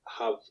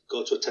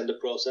go to a tender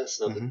process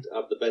and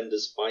have the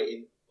vendors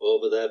fighting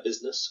over their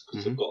business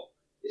because they've got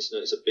it's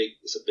a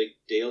big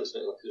deal. It's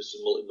not like just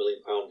a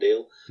multi-million-pound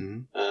deal.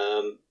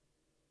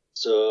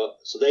 So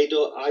they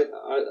don't.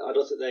 I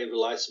don't think they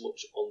rely so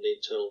much on the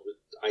internal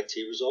IT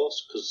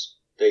resource because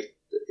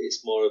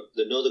it's more of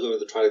they know they're going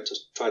with a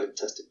tried and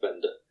tested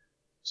vendor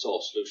sort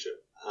of solution,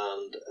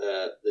 and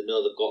they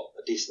know they've got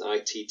a decent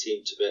IT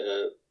team to be able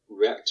to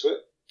react to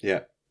it.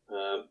 Yeah.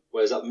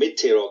 Whereas that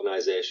mid-tier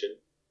organisation,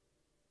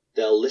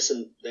 they'll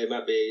listen. They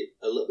might be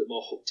a little bit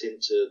more hooked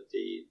into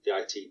the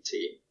IT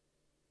team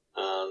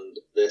and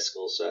their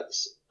skill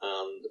sets,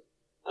 and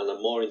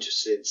are more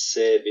interested in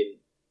saving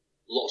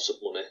lots of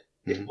money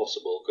if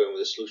possible, going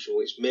with a solution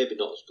which maybe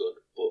not as good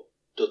but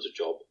does the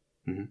job.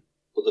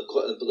 But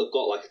they've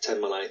got like a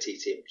 10-man IT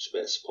team to be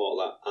able to support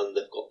that, and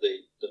they've got the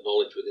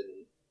knowledge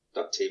within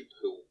that team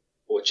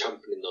who are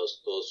championing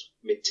those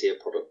mid-tier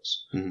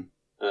products.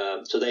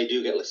 So they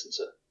do get listened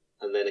to.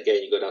 And then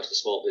again, you go down to the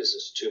small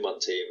business 2-man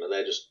team, and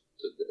they're just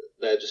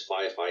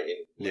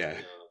firefighting. Yeah.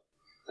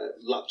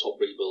 Laptop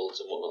rebuilds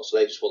and whatnot. So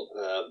they just want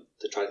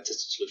to try and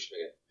test a solution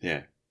again.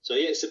 Yeah. So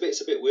yeah, it's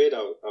a bit weird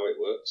how it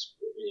works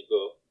when you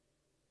go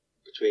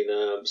between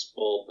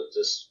small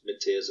business,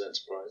 mid-tiers, and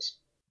enterprise.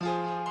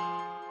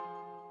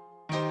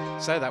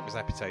 So that was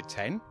episode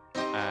 10.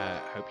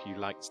 Hope you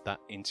liked that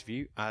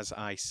interview. As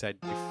I said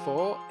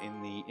before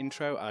in the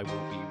intro, I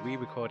will be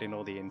re-recording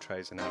all the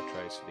intros and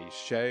outros for these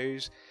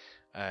shows.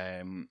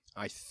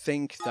 I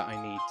think that I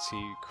need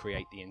to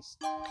curate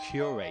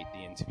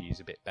the interviews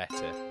a bit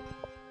better.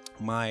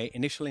 My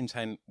initial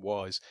intent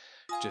was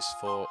just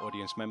for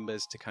audience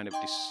members to kind of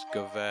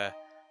discover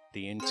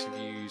the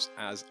interviews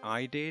as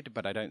I did,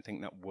 but I don't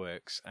think that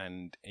works,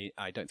 and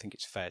I don't think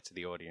it's fair to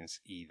the audience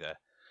either.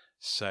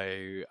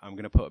 So I'm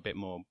going to put a bit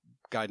more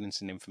guidance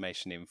and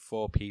information in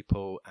for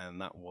people, and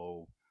that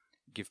will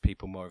give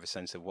people more of a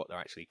sense of what they're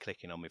actually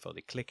clicking on before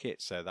they click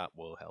it, so that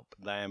will help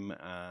them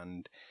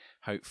and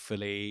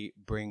hopefully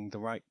bring the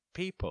right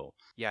people.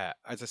 Yeah,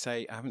 as I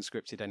say, I haven't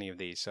scripted any of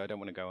these, so I don't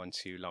want to go on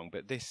too long,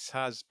 but this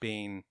has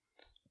been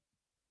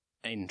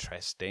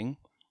interesting.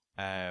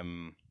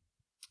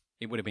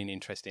 It would have been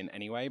interesting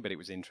anyway, but it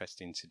was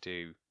interesting to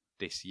do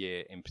this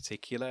year in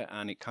particular,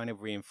 and it kind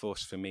of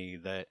reinforced for me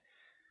that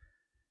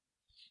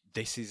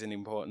this is an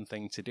important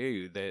thing to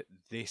do, that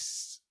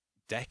this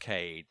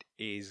decade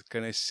is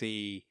going to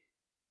see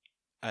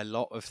a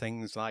lot of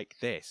things like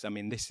this. I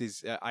mean, this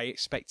is, I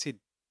expected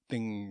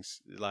things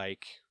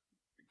like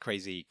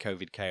crazy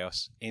COVID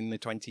chaos in the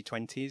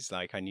 2020s.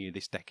 Like, I knew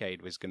this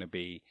decade was going to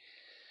be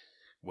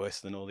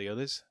worse than all the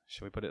others.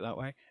 Shall we put it that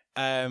way?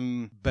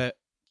 But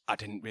I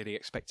didn't really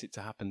expect it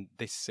to happen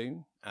this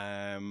soon.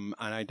 And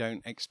I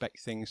don't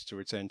expect things to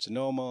return to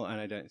normal, and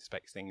I don't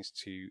expect things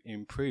to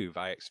improve.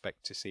 I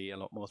expect to see a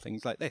lot more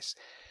things like this.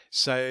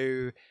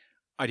 So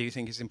I do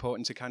think it's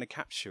important to kind of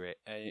capture it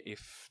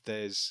if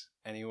there's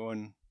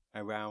anyone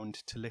around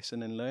to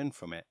listen and learn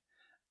from it.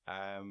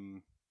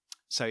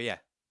 So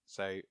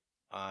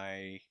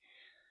I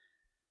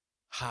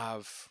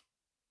have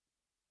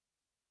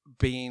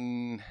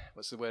been,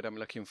 what's the word I'm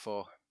looking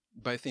for?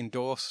 Both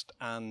endorsed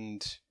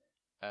and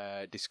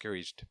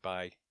discouraged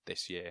by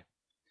this year.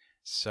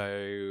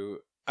 So,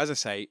 as I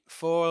say,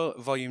 for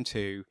Volume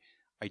 2,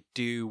 I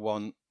do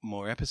want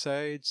more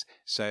episodes.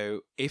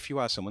 So, if you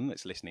are someone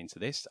that's listening to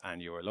this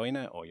and you're a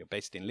loiner or you're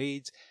based in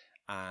Leeds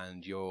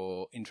and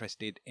you're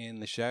interested in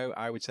the show,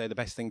 I would say the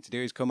best thing to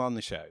do is come on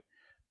the show.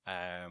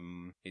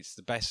 It's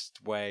the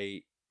best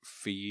way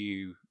for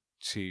you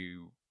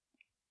to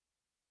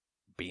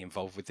be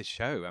involved with the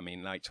show. I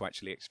mean, like, to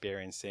actually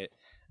experience it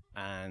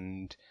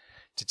and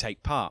to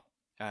take part.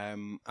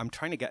 I'm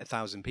trying to get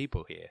 1,000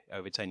 people here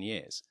over 10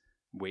 years,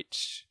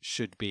 which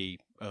should be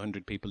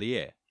 100 people a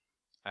year.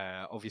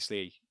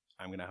 Obviously,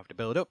 I'm going to have to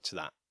build up to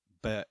that.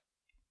 But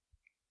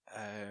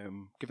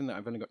given that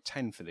I've only got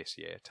 10 for this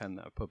year, 10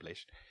 that I've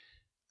published,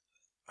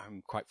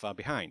 I'm quite far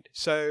behind.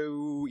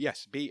 So,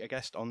 yes, be a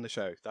guest on the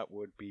show. That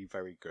would be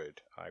very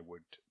good. I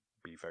would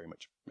be very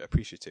much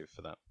appreciative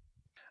for that.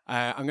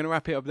 I'm going to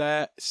wrap it up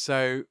there.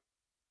 So,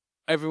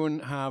 everyone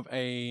have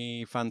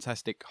a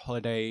fantastic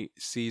holiday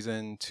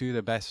season to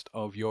the best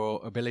of your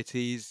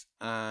abilities,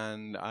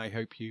 and I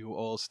hope you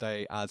all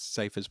stay as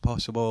safe as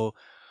possible,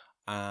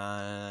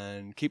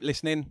 and keep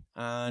listening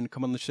and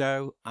come on the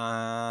show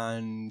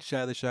and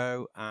share the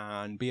show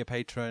and be a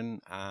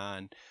patron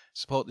and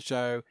support the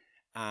show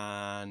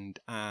and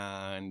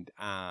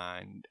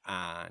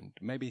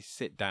maybe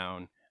sit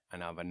down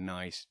and have a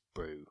nice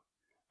brew.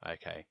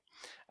 Okay.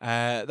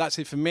 That's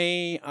it for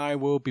me. I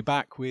will be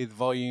back with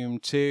Volume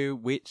 2,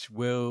 which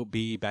will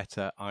be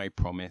better, I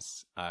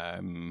promise. I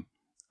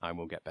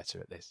will get better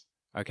at this.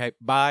 Okay,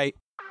 bye.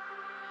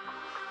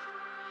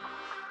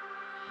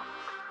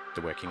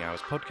 The Working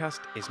Hours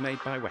podcast is made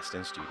by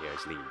Western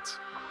Studios Leeds.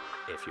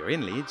 If you're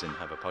in Leeds and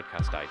have a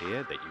podcast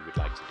idea that you would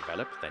like to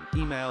develop, then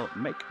email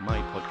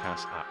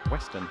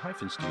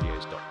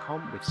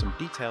makemypodcast@western-studios.com with some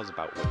details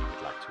about what you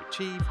would like to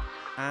achieve,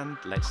 and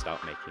let's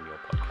start making your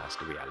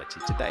podcast a reality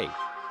today.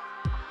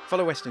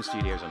 Follow Western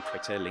Studios on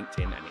Twitter,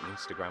 LinkedIn and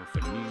Instagram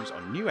for news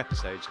on new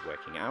episodes of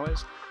Working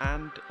Hours,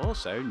 and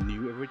also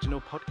new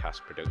original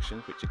podcast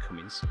productions which are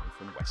coming soon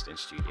from Western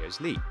Studios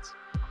Leeds.